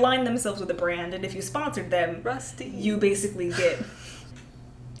 They align themselves with a brand, and if you sponsored them, Rusty, you basically get,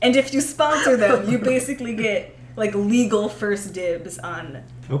 and if you sponsor them, you basically get like legal first dibs on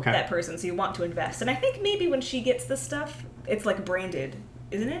that person, so you want to invest. And I think maybe when she gets the stuff, it's like branded,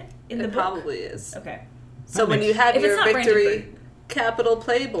 isn't it? In the book? It probably is. Okay. So when you have your victory capital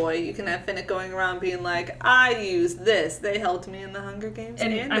playboy. You can have Finnick going around being like, I used this. They helped me in the Hunger Games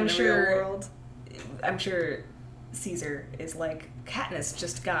and in the real world. I'm sure Caesar is like, Katniss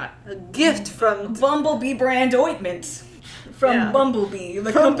just got a gift from Bumblebee brand ointment from Bumblebee,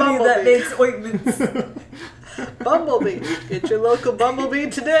 the company that makes ointments. Bumblebee. Get your local Bumblebee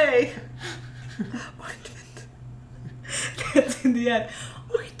today. Ointment. That's in the end.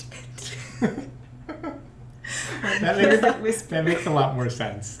 Ointment. That makes a lot more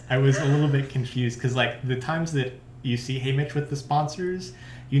sense. I was a little bit confused because, like, the times that you see Haymitch with the sponsors,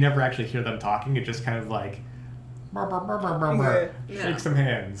 you never actually hear them talking. It just kind of like, burr, burr, burr, burr, burr, burr, shake some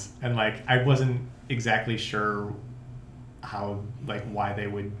hands. And, like, I wasn't exactly sure how, like, why they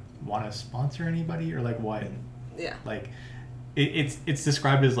would want to sponsor anybody or, like, what. Yeah. Like, it's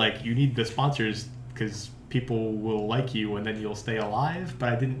described as, like, you need the sponsors because people will like you and then you'll stay alive, but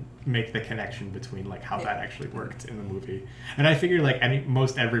I didn't make the connection between like how that actually worked in the movie. And I figured like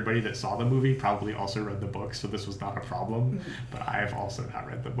most everybody that saw the movie probably also read the books, so this was not a problem. But I've also not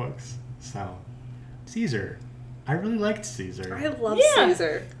read the books. So Caesar. I really liked Caesar. I love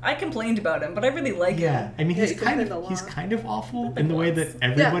Caesar. I complained about him, but I really like him. Yeah, I mean he's kind of awful in the way that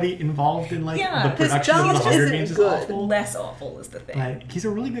everybody involved in like the production of the Hunger Games is awful. Less awful is the thing. But he's a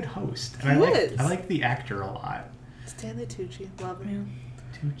really good host, and I like the actor a lot. Stanley Tucci, love him.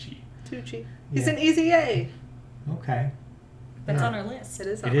 Tucci. He's an easy A. Okay. That's on our list. It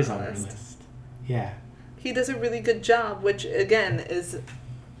is on our list. Yeah. He does a really good job, which again is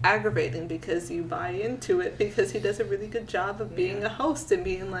aggravating because you buy into it because he does a really good job of being a host and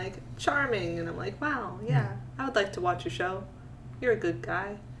being like charming, and I'm like, wow, I would like to watch your show. You're a good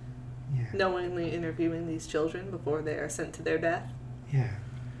guy. Yeah. Knowingly interviewing these children before they are sent to their death. Yeah.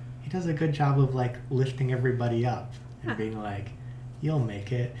 He does a good job of like lifting everybody up and being like, you'll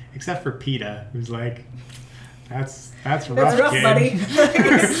make it. Except for PETA, who's like, that's rough, kid. Buddy.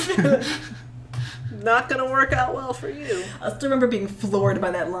 Not gonna work out well for you. I still remember being floored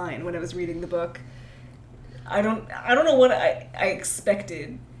by that line when I was reading the book. I don't know what I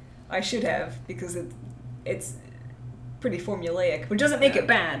expected. I should have, because it's pretty formulaic, which doesn't make it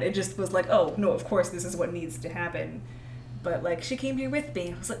bad. It just was like, oh no, of course this is what needs to happen. But like, she came here with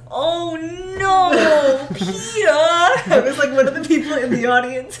me. I was like, oh no, PETA! I was like one of the people in the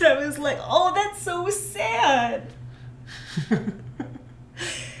audience, and I was like, oh, that's so sad.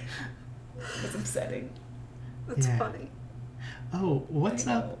 It's upsetting. That's funny. Oh, what's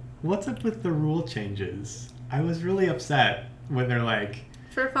up with the rule changes? I was really upset when they're like,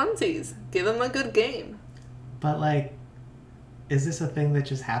 for funsies, give them a good game. But like, is this a thing that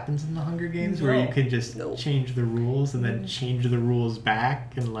just happens in the Hunger Games where you can just change the rules and then change the rules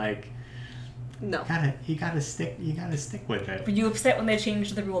back and like? No. You gotta stick with it. Were you upset when they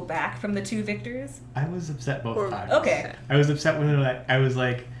changed the rule back from the 2 victors? I was upset both times. Okay. I was upset when I was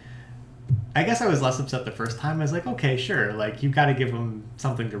like, I guess I was less upset the first time. I was like, okay, sure, like, you gotta give them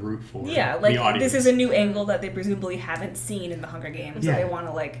something to root for. Yeah, like, this is a new angle that they presumably haven't seen in the Hunger Games, so they want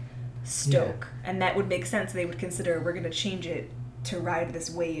to, like, stoke. Yeah. And that would make sense. They would consider, we're gonna change it to ride this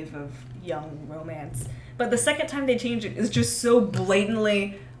wave of young romance. But the second time they change it is just so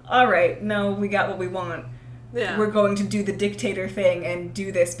blatantly, alright, no, we got what we want. Yeah. We're going to do the dictator thing and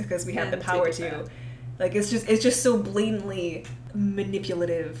do this because we have the power to. Like, it's just so blatantly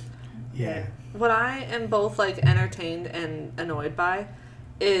manipulative. Yeah. What I am both like entertained and annoyed by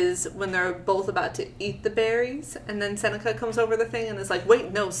is when they're both about to eat the berries and then Seneca comes over the thing and is like,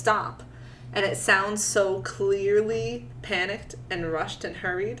 wait, no, stop. And it sounds so clearly panicked and rushed and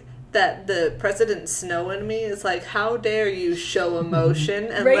hurried that the President Snow in me is like, how dare you show emotion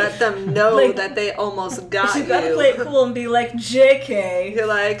and let them know like, that they almost got you. You gotta play it cool and be like, JK. You're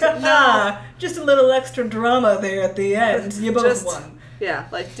like, no. Just a little extra drama there at the end. You both won. Yeah,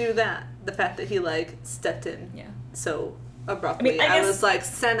 like, do that. The fact that he, like, stepped in so abruptly. I I was like,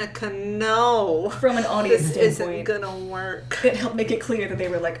 Seneca, no. From an audience this standpoint. Isn't gonna work. It helped make it clear that they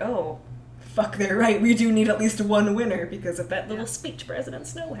were like, oh, fuck, they're right. We do need at least one winner because of that little speech President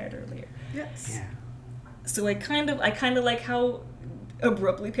Snow had earlier. Yes. Yeah. So I kind of like how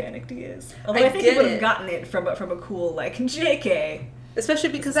abruptly panicked he is. Although I think he would have gotten it from a cool, like, JK. Especially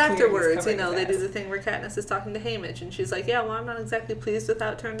because afterwards, you know, they do the thing where Katniss is talking to Haymitch, and she's like, yeah, well, I'm not exactly pleased with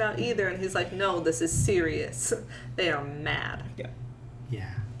how it turned out either. And he's like, no, this is serious. They are mad. Yeah. Yeah.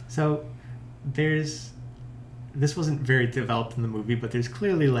 So this wasn't very developed in the movie, but there's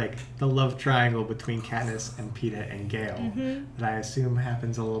clearly, like, the love triangle between Katniss and PETA and Gale that I assume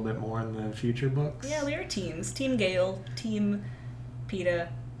happens a little bit more in the future books. Yeah, they are teams. Team Gale, Team PETA,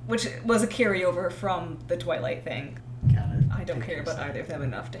 which was a carryover from the Twilight thing. I don't care about either of them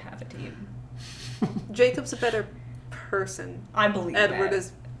enough to have a team. Jacob's a better person. I believe Edward that.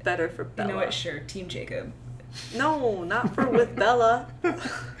 is better for Bella. You know what? Sure, Team Jacob. No, not for with Bella.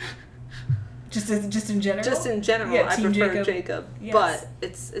 Just in general. Just in general, Yeah, I Team prefer Jacob. Jacob. Yes. But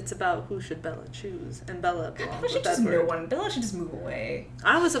it's about who should Bella choose, and Bella belongs Bella with should just Edward. no one. Bella should just move away.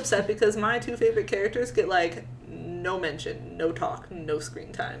 I was upset because my two favorite characters get like no mention, no talk, no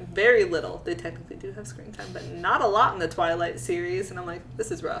screen time. Very little. They technically do have screen time, but not a lot in the Twilight series, and I'm like, this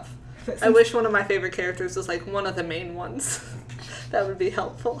is rough. I wish one of my favorite characters was like one of the main ones. That would be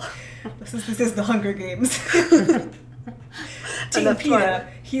helpful. This is the Hunger Games. Team Enough Peta, fun.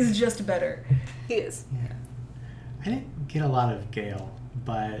 he's just better. He is. Yeah. I didn't get a lot of Gale,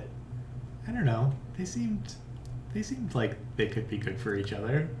 but I don't know. They seemed like they could be good for each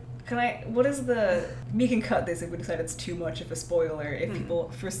other. What is the... We can cut this if we decide it's too much of a spoiler. If people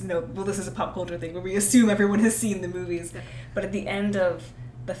first know... Well, this is a pop culture thing where we assume everyone has seen the movies. Yeah. But at the end of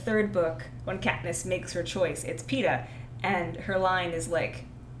the third book, when Katniss makes her choice, it's Peta. And her line is like,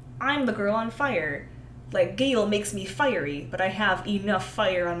 I'm the girl on fire. Like, Gale makes me fiery, but I have enough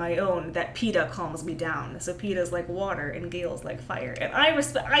fire on my own that Peta calms me down. So Peta's like water and Gale's like fire. And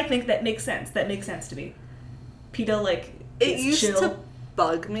I think that makes sense. That makes sense to me. Peta, like, It is used chill. to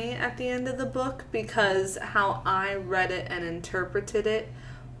bug me at the end of the book because how I read it and interpreted it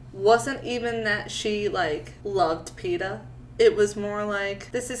wasn't even that she, like, loved Peta. It was more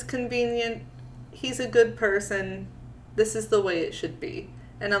like, this is convenient, he's a good person, this is the way it should be.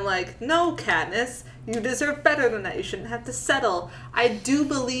 And I'm like, no, Katniss, you deserve better than that. You shouldn't have to settle. I do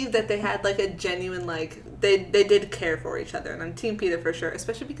believe that they had, like, a genuine, like, they did care for each other. And I'm Team Peta for sure,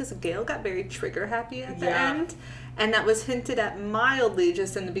 especially because Gale got very trigger-happy at the end. And that was hinted at mildly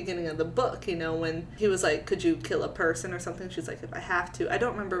just in the beginning of the book, you know, when he was like, could you kill a person or something? She's like, if I have to. I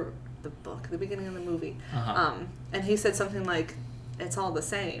don't remember the book, the beginning of the movie. And he said something like, it's all the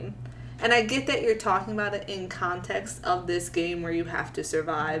same. And I get that you're talking about it in context of this game where you have to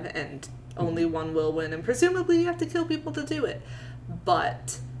survive and only one will win, and presumably you have to kill people to do it.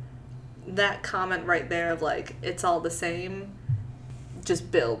 But that comment right there of like, it's all the same,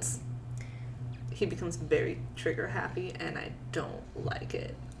 just builds. He becomes very trigger happy, and I don't like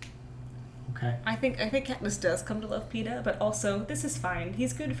it. Okay. I think Katniss does come to love Peta, but also, this is fine.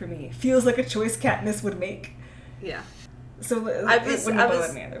 He's good for me. Feels like a choice Katniss would make. Yeah. So I was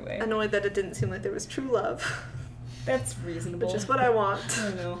me either way. annoyed that it didn't seem like there was true love. That's reasonable. Which is what I want. I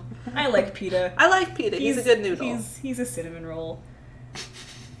don't know. I like Peta. I like Peta. He's a good noodle. He's a cinnamon roll.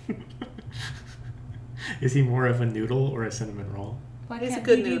 Is he more of a noodle or a cinnamon roll? Why He's a can't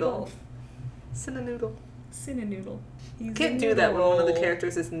good he be noodle. both? Cinna-noodle. Cinna-noodle. He's Can't a do that when noodle one of the roll.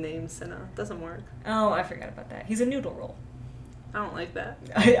 characters is named Cinna. Doesn't work. Oh, I forgot about that. He's a noodle roll. I don't like that.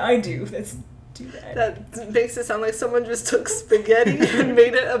 I do. That's too bad. That makes it sound like someone just took spaghetti and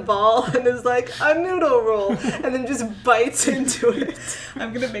made it a ball and is like, a noodle roll, and then just bites into it.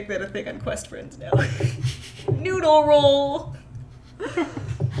 I'm gonna make that a thing on Quest Friends now. Noodle roll! Yeah,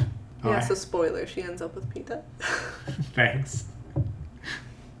 Alright. so spoiler, she ends up with Peta. Thanks.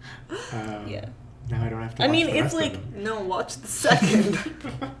 Yeah. Now I don't have to I watch mean, the it's rest of like- them. No, watch the second.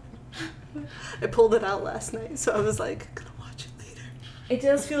 I pulled it out last night, so I was like, gonna watch it later. It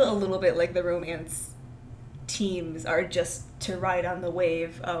does feel a little bit like the romance teams are just to ride on the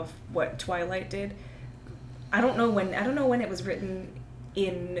wave of what Twilight did. I don't know when it was written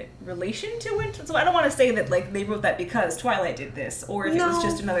in relation to it, so I don't want to say that like they wrote that because Twilight did this, or if it was No.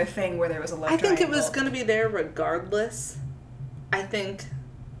 just another thing where there was a love I think it was triangle. going to be there regardless. I think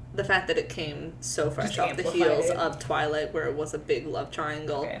the fact that it came so fresh Just off the amplified heels it. of Twilight, where it was a big love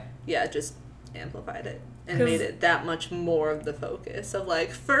triangle, Okay. yeah, just amplified it and 'Cause- made it that much more of the focus of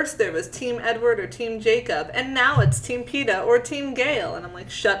like, first there was Team Edward or Team Jacob, and now it's Team Peta or Team Gale, and I'm like,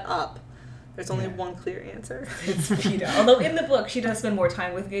 shut up. There's only Yeah. one clear answer. It's Peta. Although in the book she does spend more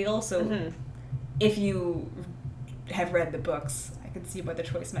time with Gale, so Mhm. if you have read the books, I can see why the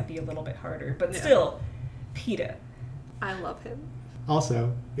choice might be a little bit harder. But Yeah. still, Peta. I love him.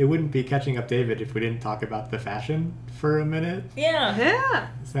 Also, it wouldn't be Catching Up David if we didn't talk about the fashion for a minute. Yeah. Yeah.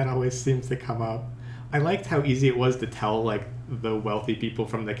 That always seems to come up. I liked how easy it was to tell, like, the wealthy people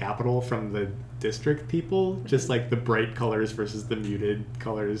from the capital from the district people. Just, like, the bright colors versus the muted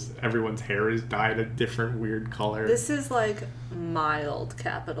colors. Everyone's hair is dyed a different weird color. This is like mild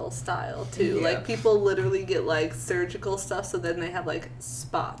capital style too. Yeah. Like people literally get like surgical stuff, so then they have like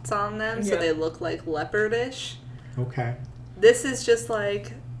spots on them, so Yeah. they look like leopardish. Okay. This is just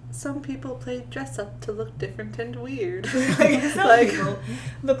like some people play dress up to look different and weird. Some Like- people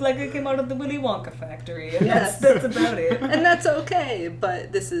look like they came out of the Willy Wonka factory, and Yes. that's about it. And that's okay,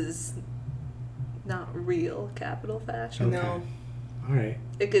 but this is not real capital fashion. Okay. No. All right.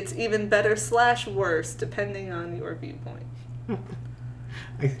 It gets even better / worse depending on your viewpoint.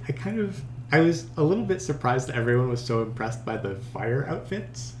 I was a little bit surprised that everyone was so impressed by the fire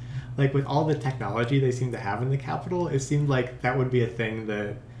outfits. Like, with all the technology they seem to have in the Capitol, it seemed like that would be a thing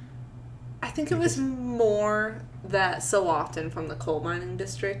that... I think it was more that so often from the coal mining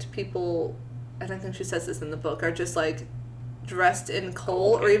district, people, and I think she says this in the book, are just, like, dressed in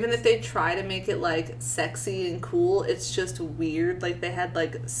coal, or even if they try to make it, like, sexy and cool, it's just weird. Like, they had,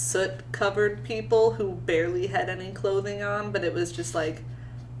 like, soot-covered people who barely had any clothing on, but it was just, like,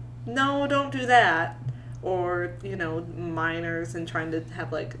 no, don't do that. Or, you know, miners and trying to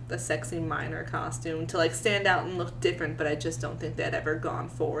have, like, a sexy miner costume to, like, stand out and look different, but I just don't think they'd ever gone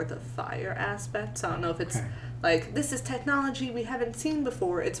for the fire aspect. So I don't know if it's, like, this is technology we haven't seen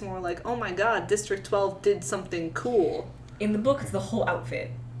before. It's more like, oh my god, District 12 did something cool. In the book, it's the whole outfit,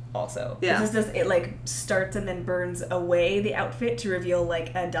 also. Yeah. It, like, starts and then burns away the outfit to reveal,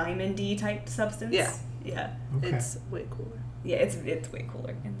 like, a diamond-y type substance. Yeah. Yeah. Okay. It's way cooler. Yeah, it's way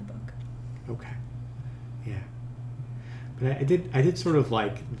cooler in the book. Okay. Yeah. But I did sort of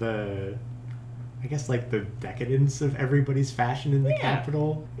like the decadence of everybody's fashion in the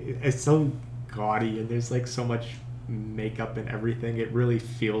Capitol. It's so gaudy and there's like so much makeup and everything. It really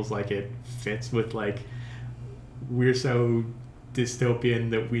feels like it fits with like, we're so dystopian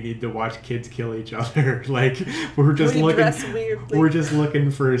that we need to watch kids kill each other. Like, we're just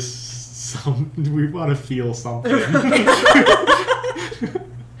looking for we want to feel something.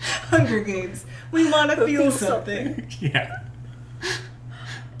 Hunger Games. We want to feel something. Yeah.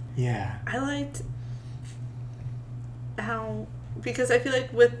 Yeah. I liked how, because I feel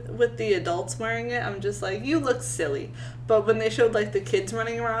like with the adults wearing it, I'm just like, you look silly. But when they showed, like, the kids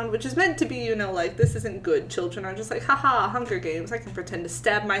running around, which is meant to be, you know, like, this isn't good. Children are just like, haha, Hunger Games. I can pretend to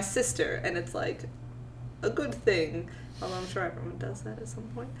stab my sister. And it's, like, a good thing. Although I'm sure everyone does that at some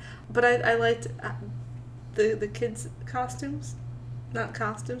point. But I liked the kids' costumes. Not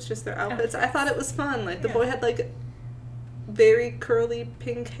costumes, just their outfits. I thought it was fun. Like, the boy had, like, very curly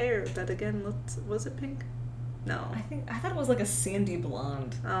pink hair that, again, looked... Was it pink? No. I thought it was, like, a sandy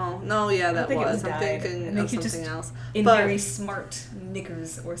blonde. Oh, no, yeah, that was. I'm thinking of something else. In very smart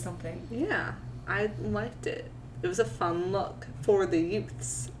knickers or something. Yeah, I liked it. It was a fun look for the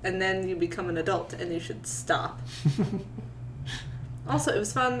youths. And then you become an adult and you should stop. Also, it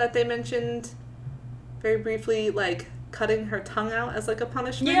was fun that they mentioned very briefly, like, cutting her tongue out as, like, a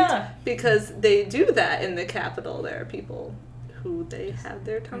punishment. Yeah. Because they do that in the Capitol. There are people who they have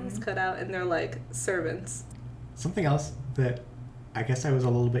their tongues cut out and they're, like, servants. Something else that I guess I was a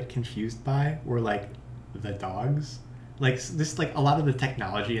little bit confused by were, like, the dogs. Like, this, like, a lot of the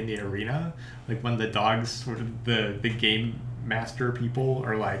technology in the arena, like, when the dogs, sort of, the game master people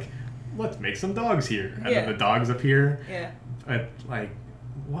are like, let's make some dogs here. And then the dogs appear. Yeah. Like,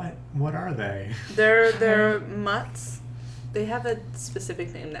 what are they? They're mutts. They have a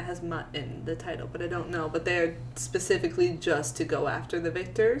specific name that has mutt in the title, but I don't know. But they're specifically just to go after the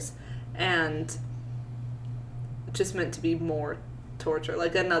victors, and just meant to be more torture.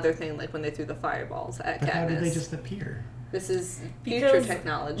 Like another thing, like when they threw the fireballs at Katniss. How did they just appear? This is future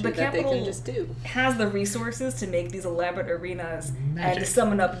technology that they can just do. Has the resources to make these elaborate arenas and to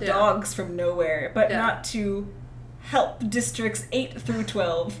summon up dogs from nowhere, but not to help districts 8 through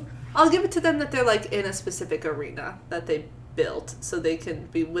 12. I'll give it to them that they're like in a specific arena that they built, so they can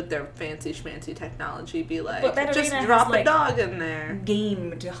be with their fancy schmancy technology. Be like, just drop a dog in there.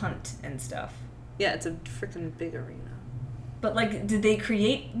 Game to hunt and stuff. Yeah, it's a freaking big arena. But, like, did they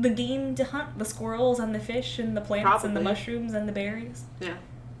create the game to hunt? The squirrels and the fish and the plants and the mushrooms and the berries? Yeah,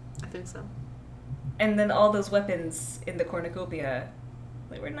 I think so. And then all those weapons in the cornucopia,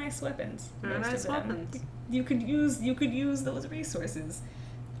 they were nice weapons. They're nice weapons. You could use those resources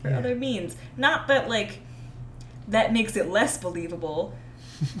for other means. Not that, like, that makes it less believable.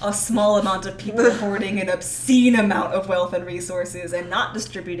 A small amount of people hoarding an obscene amount of wealth and resources and not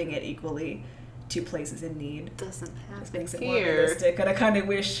distributing it equally to places in need. Doesn't happen. This makes it more realistic, and I kind of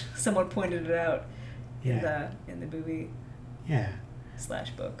wish someone pointed it out in the movie. Yeah.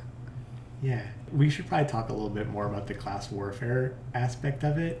 / book. Yeah. We should probably talk a little bit more about the class warfare aspect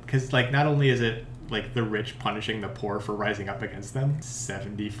of it, because, like, not only is it like the rich punishing the poor for rising up against them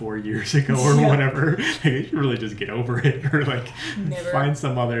 74 years ago or whatever, like, they should really just get over it, or like find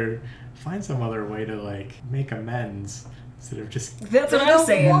some other way to like make amends instead of just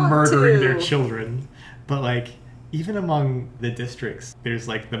murdering their children. But like, even among the districts, there's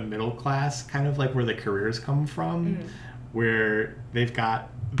like the middle class, kind of like where the careers come from, where they've got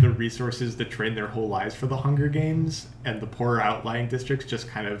the resources to train their whole lives for the Hunger Games, and the poorer outlying districts just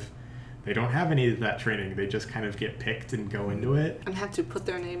kind of they don't have any of that training. They just kind of get picked and go into it. And have to put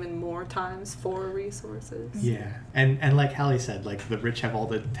their name in more times for resources. Yeah. And like Hallie said, like the rich have all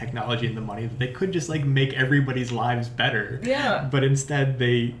the technology and the money that they could just like make everybody's lives better. Yeah. But instead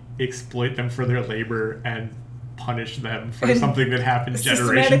they exploit them for their labor and punish them for something that happened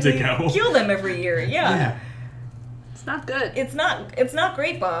generations ago. Kill them every year. Yeah. It's not good. It's not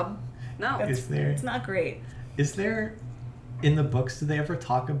great, Bob. No. It's not great. Is there, in the books, do they ever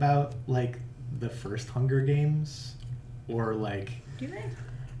talk about, like, the first Hunger Games? Or, like... Do they?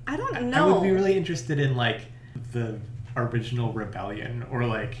 I don't know. I would be really interested in, like, the original rebellion. Or,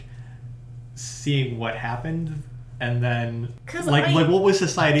 like, seeing what happened. And then, like, what was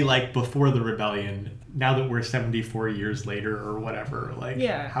society like before the rebellion? Now that we're 74 years later or whatever. Like,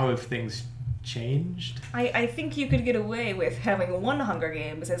 how have things changed? I think you could get away with having one Hunger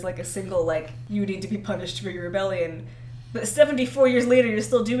Games as like a single, like, you need to be punished for your rebellion, but 74 years later you're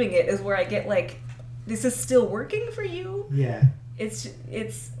still doing it, is where I get like, this is still working for you? Yeah. It's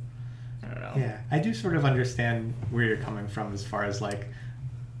I don't know. Yeah, I do sort of understand where you're coming from as far as like,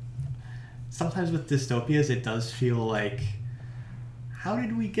 sometimes with dystopias it does feel like, how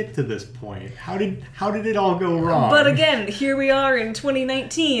did we get to this point? How did it all go wrong? But again, here we are in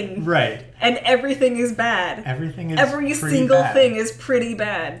 2019. Right. And everything is bad. Every single thing is pretty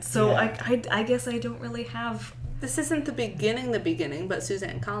bad. So yeah. I guess I don't really have... This isn't the beginning, but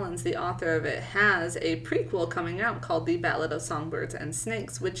Suzanne Collins, the author of it, has a prequel coming out called The Ballad of Songbirds and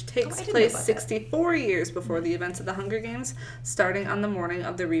Snakes, which takes place 64 years before the events of the Hunger Games, starting on the morning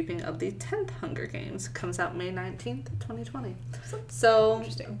of the reaping of the 10th Hunger Games. Comes out May 19th, 2020. So,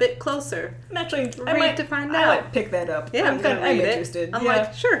 a bit closer. I'm actually, I might pick that up. Yeah, I'm interested. I'm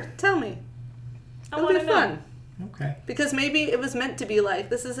like, sure, tell me. It'll be fun. Okay. Because maybe it was meant to be like,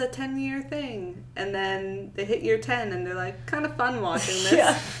 this is a 10-year thing. And then they hit year 10 and they're like, kind of fun watching this.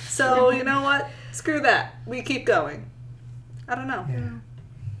 Yeah. So, you know what? Screw that. We keep going. I don't know. Yeah.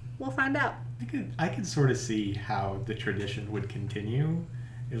 We'll find out. I could sort of see how the tradition would continue.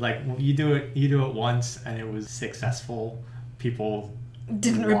 Like, you do it once and it was successful. People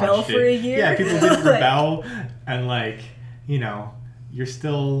didn't rebel for a year. Yeah, people didn't rebel. And like, you know, you're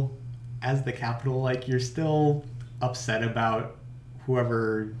still, as the capital, like, you're still upset about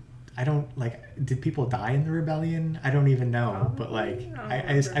whoever... I don't, like, did people die in the rebellion? I don't even know. But, like,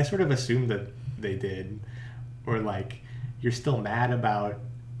 I sort of assume that they did. Or, like, you're still mad about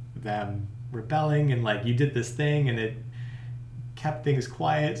them rebelling, and, like, you did this thing, and it kept things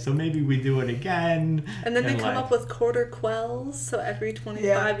quiet, so maybe we do it again. And then they come up with quarter quells, so every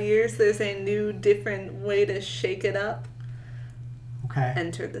 25 years there's a new, different way to shake it up. Okay.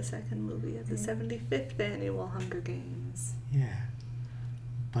 Entered the second movie of the 75th annual Hunger Games. Yeah.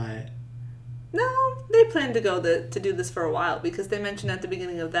 But... No, they plan to to do this for a while, because they mentioned at the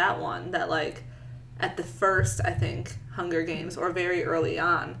beginning of that one that, like, at the first, I think, Hunger Games, or very early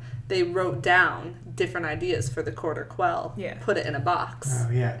on, they wrote down different ideas for the quarter quell, put it in a box,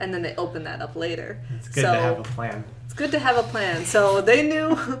 and then they opened that up later. It's good to have a plan. It's good to have a plan. So they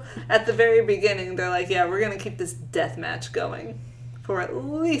knew at the very beginning, they're like, yeah, we're going to keep this death match going for at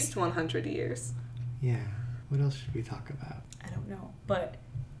least 100 years. Yeah. What else should we talk about? I don't know, but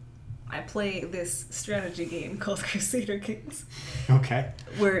I play this strategy game called Crusader Kings. Okay.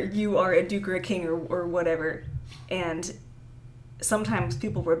 Where you are a duke or a king or whatever, and sometimes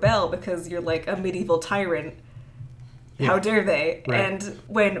people rebel because you're like a medieval tyrant. Yeah. How dare they? Right. And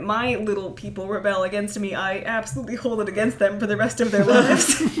when my little people rebel against me, I absolutely hold it against them for the rest of their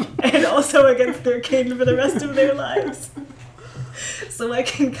lives. And also against their king for the rest of their lives. So I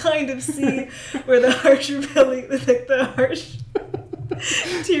can kind of see where the harsh rebellion, like the harsh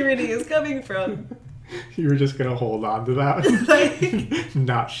tyranny is coming from. You were just gonna hold on to that, like,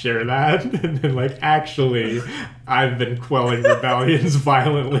 not share that, and then like, actually, I've been quelling rebellions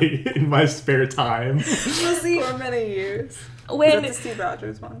violently in my spare time. We'll see for many years. Is that the Steve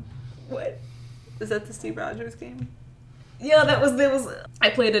Rogers one? What? Is that the Steve Rogers game? Yeah, there was. I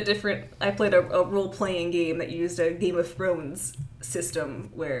played a role-playing game that used a Game of Thrones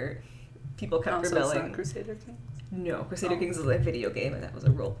system where people kept rebelling. So it's not Crusader Kings? No, Crusader Kings is a video game, and that was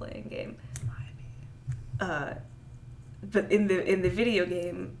a role-playing game. But in the video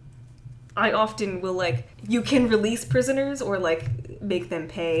game, I often will, like, you can release prisoners or, like, make them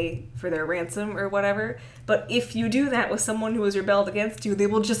pay for their ransom or whatever, but if you do that with someone who has rebelled against you, they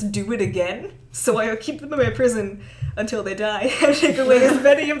will just do it again. So I keep them in my prison until they die and take away as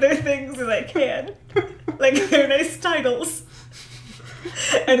many of their things as I can. Like, their nice titles.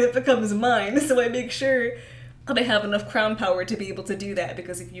 And it becomes mine, so I make sure that I have enough crown power to be able to do that,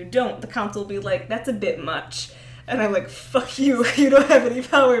 because if you don't, the council will be like, that's a bit much. And I'm like, fuck you, you don't have any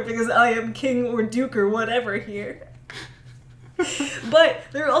power because I am king or duke or whatever here. But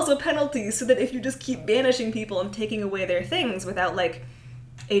there are also penalties, so that if you just keep banishing people and taking away their things without, like,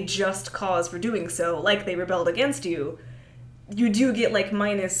 a just cause for doing so, like they rebelled against you, you do get, like,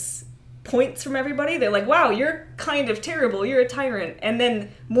 minus points from everybody. They're like, wow, you're kind of terrible, you're a tyrant. And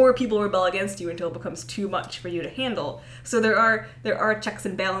then more people rebel against you until it becomes too much for you to handle. So there are checks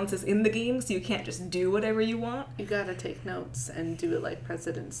and balances in the game, so you can't just do whatever you want. You gotta take notes and do it like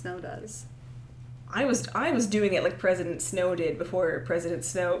President Snow does. I was doing it like President Snow did before President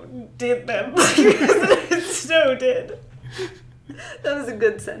Snow did them. President Snow did. That was a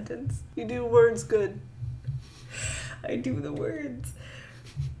good sentence. You do words good. I do the words.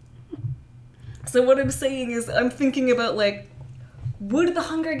 So what I'm saying is, I'm thinking about, like, would the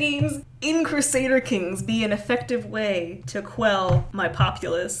Hunger Games in Crusader Kings be an effective way to quell my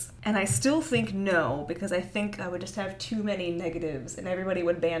populace? And I still think no, because I think I would just have too many negatives and everybody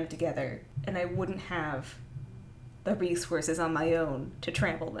would band together and I wouldn't have the resources on my own to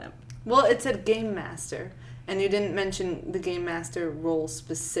trample them. Well, it said Game Master, and you didn't mention the Game Master role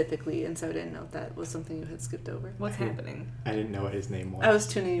specifically, and so I didn't know if that was something you had skipped over. What's happening? I didn't know what his name was. I was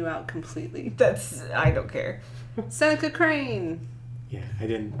tuning you out completely. I don't care. Seneca Crane! Yeah, I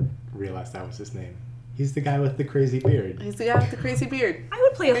didn't realize that was his name. He's the guy with the crazy beard. He's the guy with the crazy beard. I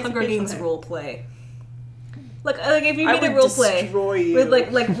would play a Crazy Hunger facial Games hair. role play. Like if you I made a would role play destroy you. with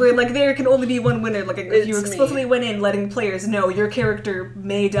like where like there can only be one winner. Like if you It's explicitly me. went in letting players know your character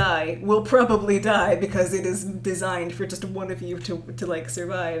may die, will probably die because it is designed for just one of you to like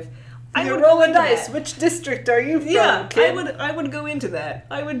survive. You're would rolling go into dice. that. Which district are you from, Yeah, kid? I would go into that.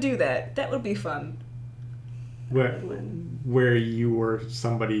 I would do that. That would be fun. Where you were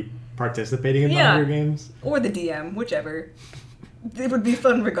somebody participating in the Yeah. Hunger Games? Or the DM, whichever. It would be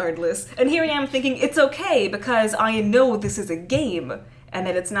fun regardless. And here I am thinking it's okay because I know this is a game and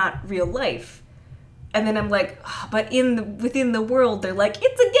that it's not real life. And then I'm like, but within the world they're like,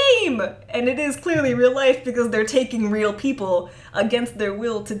 it's a game! And it is clearly real life because they're taking real people against their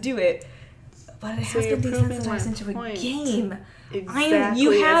will to do it. But it So has you're been proving desensitized my into a point. game. Exactly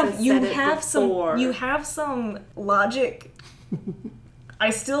you as have I said it before. you have some logic. I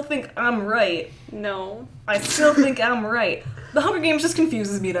still think I'm right. No. I still think I'm right. The Hunger Games just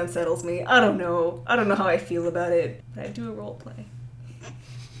confuses me and unsettles me. I don't know. I don't know how I feel about it. But I do a role play.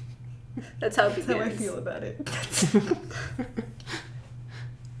 That's how it That's begins. how I feel about it.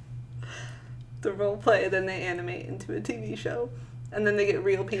 The role play, then they animate into a TV show. And then they get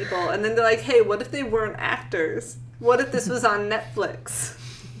real people. And then they're like, hey, what if they weren't actors? What if this was on Netflix?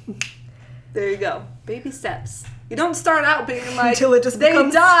 There you go. Baby steps. You don't start out being like, Until it just they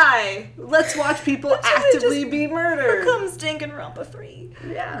becomes- die. Let's watch people Until it actively just be murdered. Becomes Danganronpa 3,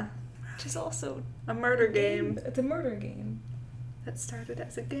 Yeah. which is also A murder game It's a murder game. that started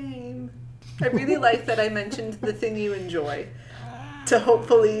as a game. I really like that I mentioned the thing you enjoy to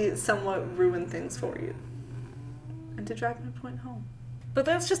hopefully somewhat ruin things for you. And to drive my point home. But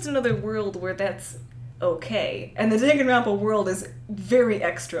that's just another world where that's okay. And the Danganronpa world is very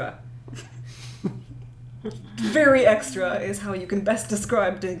extra. Very extra is how you can best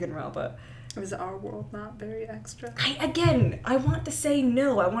describe Danganronpa. Is our world not very extra? I want to say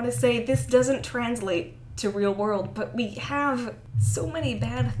no. I want to say this doesn't translate to real world, but we have so many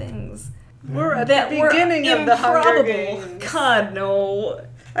bad things We're at that the were beginning of the Hunger improbable. Games. God, no.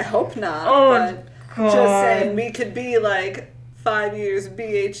 I hope not. Oh, but God. just saying, we could be like 5 years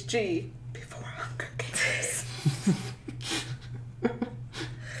BHG before Hunger Games.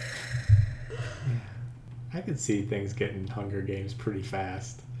 I could see things getting Hunger Games pretty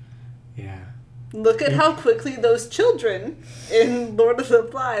fast. Yeah. Look at how quickly those children in Lord of the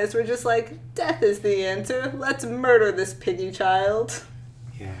Flies were just like, death is the answer. Let's murder this piggy child.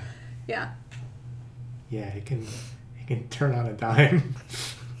 Yeah. Yeah. Yeah, it can turn on a dime.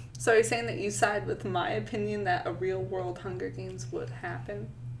 So are you saying that you side with my opinion that a real world Hunger Games would happen?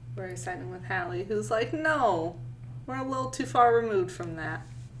 Or are you siding with Hallie, who's like, no, we're a little too far removed from that.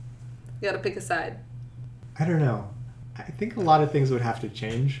 You gotta pick a side. I don't know. I think a lot of things would have to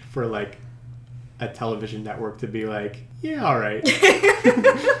change for like a television network to be like, yeah, all right.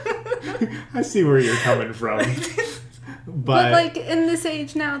 I see where you're coming from. But like in this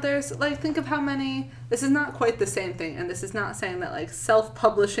age now, there's like, think of how many, this is not quite the same thing, and this is not saying that like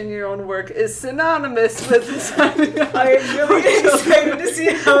self-publishing your own work is synonymous with signing on. I am really excited to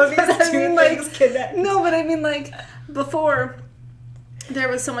see how these But I two mean, like, things connect. No, but I mean like, before there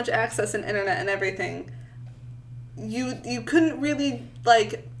was so much access and internet and everything, you couldn't really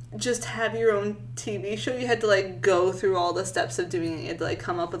like just have your own TV show. You had to, like, go through all the steps of doing it. You had to, like,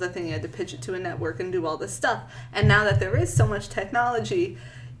 come up with a thing. You had to pitch it to a network and do all this stuff. And now that there is so much technology,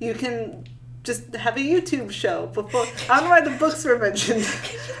 you can just have a YouTube show. Before I don't know why the books were mentioned.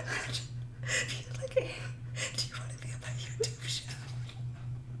 Can you imagine? Do you want to be on my YouTube show?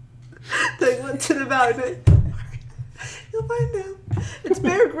 Like, what's it about? You'll find out. It's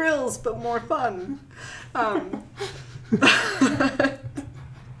Bear Grylls, but more fun.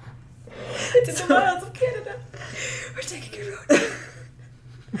 It's in the wilds of Canada. We're taking a road.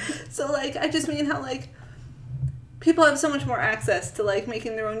 So, like, I just mean how, like, people have so much more access to, like,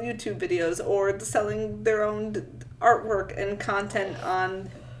 making their own YouTube videos or selling their own artwork and content on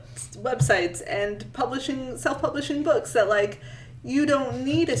websites and self-publishing books that, like, you don't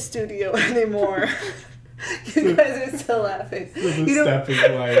need a studio anymore. You guys are still laughing. The step is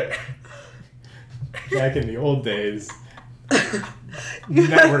like, back in the old days,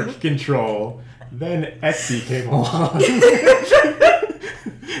 network control, then Etsy came along.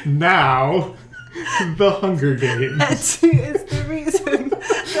 Now, the Hunger Games. Etsy is the reason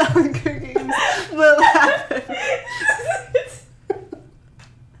the Hunger Games will happen.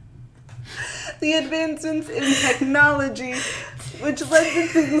 The advancements in technology, which led to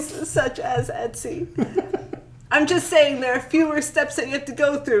things such as Etsy. I'm just saying there are fewer steps that you have to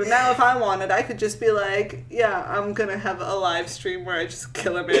go through. Now, if I wanted, I could just be like, yeah, I'm going to have a live stream where I just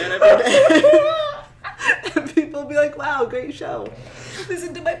kill a man every day. And people will be like, wow, great show.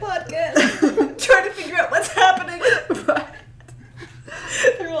 Listen to my podcast. Trying to figure out what's happening. Right.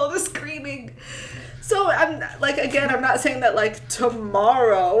 Through all the screaming. So, I'm not saying that, like,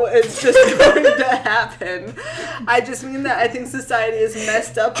 tomorrow it's just going to happen. I just mean that I think society is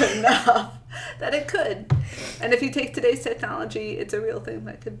messed up enough that it could. And if you take today's technology, it's a real thing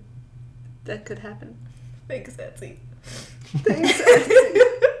that could happen. Thanks, Etsy. Thanks, Etsy.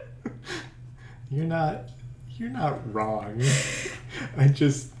 You're not wrong. I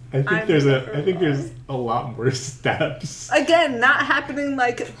think there's a lot more steps. Again, not happening,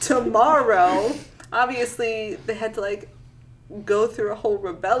 like, tomorrow. Obviously, they had to, like, go through a whole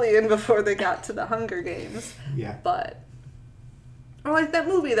rebellion before they got to the Hunger Games. Yeah. But, or like that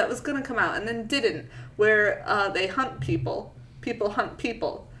movie that was going to come out and then didn't, where they hunt people. People hunt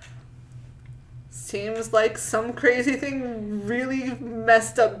people. Seems like some crazy thing really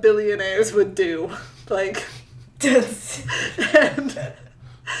messed up billionaires would do. Like, and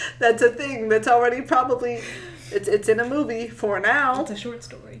that's a thing that's already probably, it's in a movie for now. It's a short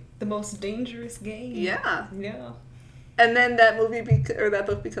story. The Most Dangerous Game. Yeah. Yeah. And then that that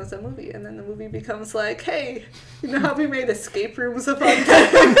book becomes a movie, and then the movie becomes like, hey, you know how we made escape rooms a fun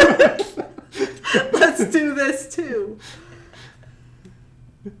time? Let's do this too.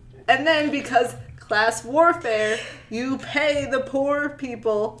 And then because class warfare, you pay the poor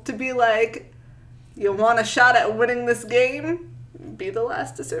people to be like, you want a shot at winning this game? Be the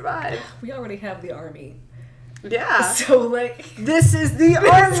last to survive. We already have the army. Yeah. So, like... This is the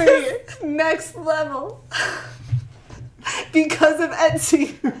army! Next level. Because of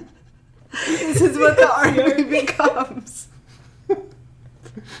Etsy. This is what the army becomes.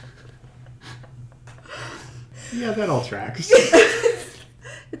 Yeah, that all tracks.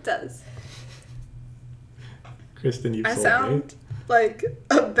 It does. Kristen, you've I sold sound like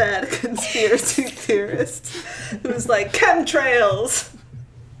a bad conspiracy theorist who's like, chemtrails!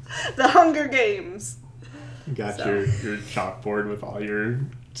 The Hunger Games! You got So. your chalkboard with all your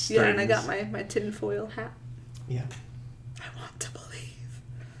strings. Yeah, and I got my tinfoil hat. Yeah. I want to believe.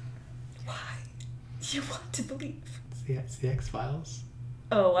 Why? You want to believe? It's the X-Files.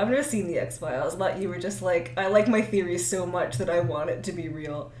 Oh, I've never seen the X-Files. I thought you were just like, I like my theories so much that I want it to be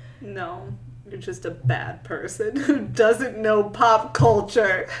real. No, you're just a bad person who doesn't know pop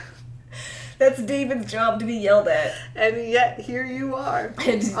culture. That's David's job to be yelled at. And yet, here you are.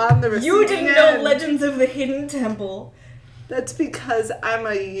 And on the receiving you didn't end. know Legends of the Hidden Temple. That's because I'm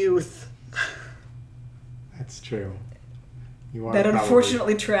a youth. That's true. You are That probably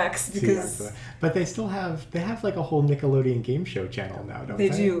unfortunately tracks too because young for that. But they still have like a whole Nickelodeon game show channel now, don't they?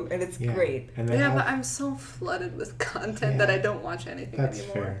 they do, and it's Yeah. great. And they Yeah, have, but I'm so flooded with content Yeah. that I don't watch anything that's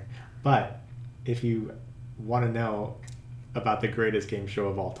anymore. fair. But if you want to know about the greatest game show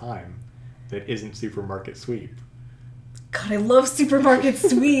of all time that isn't Supermarket Sweep, God, I love Supermarket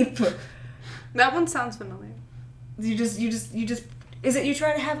Sweep. That one sounds familiar. You just is it you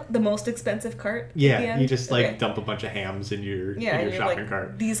try to have the most expensive cart? at the yeah, end? you just Okay. like dump a bunch of hams in your Yeah, in and your you're shopping like,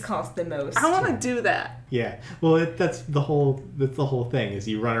 cart. these cost the most. I want to do that. Yeah. Well, that's the whole thing is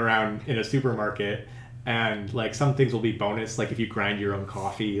you run around in a supermarket and like some things will be bonus. Like if you grind your own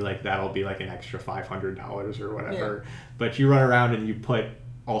coffee, like that'll be like an extra $500 or whatever. Yeah. But you run around and you put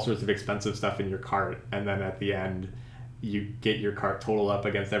all sorts of expensive stuff in your cart, and then at the end you get your cart totaled up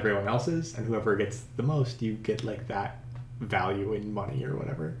against everyone else's, and whoever gets the most, you get like that value in money or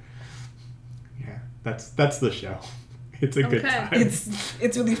whatever. Yeah, that's the show. It's a good time.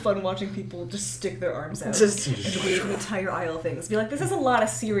 It's really fun watching people just stick their arms out and wave an entire aisle of things. Be like, this is a lot of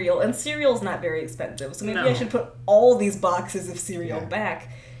cereal, and cereal's not very expensive, so maybe I should put all these boxes of cereal back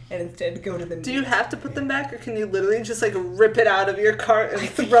and instead go to the meat. Do you have to put them back, or can you literally just like rip it out of your cart and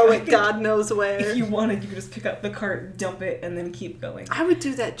throw it God knows where? If you wanted, you could just pick up the cart, dump it, and then keep going. I would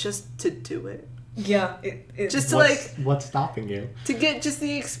do that just to do it. Yeah, just to what's stopping you? To get just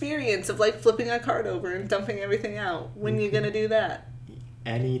the experience of like flipping a cart over and dumping everything out. When you gonna do that?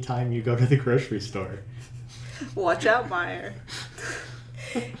 Anytime you go to the grocery store. Watch out, Meyer.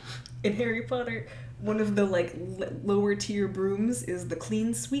 In Harry Potter, one of the like lower tier brooms is the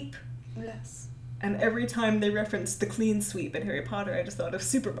clean sweep. Yes. And every time they reference the clean sweep in Harry Potter, I just thought of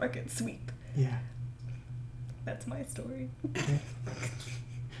supermarket sweep. Yeah. That's my story.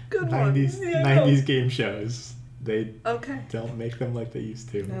 Good 90s game shows. They don't make them like they used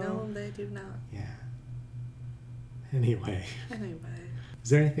to. No, they do not. Yeah. Anyway. Is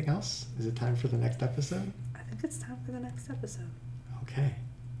there anything else? Is it time for the next episode? I think it's time for the next episode. Okay.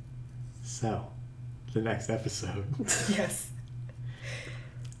 So, the next episode. Yes.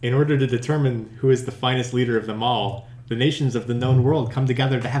 In order to determine who is the finest leader of them all, the nations of the known world come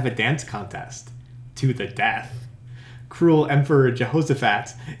together to have a dance contest. To the death. Cruel Emperor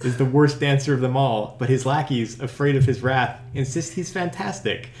Jehoshaphat is the worst dancer of them all, but his lackeys, afraid of his wrath, insist he's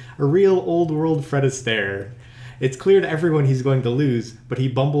fantastic, a real old-world Fred Astaire. It's clear to everyone he's going to lose, but he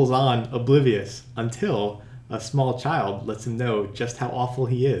bumbles on, oblivious, until a small child lets him know just how awful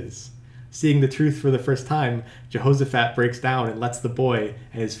he is. Seeing the truth for the first time, Jehoshaphat breaks down and lets the boy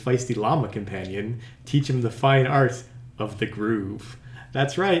and his feisty llama companion teach him the fine art of the groove.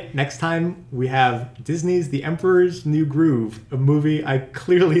 That's right. Next time we have Disney's The Emperor's New Groove, a movie I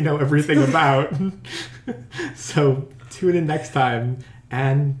clearly know everything about. So tune in next time,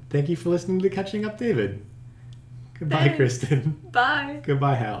 and thank you for listening to Catching Up David. Goodbye, Kristen. Bye.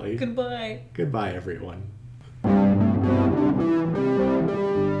 Goodbye, Hallie. Goodbye. Goodbye, everyone.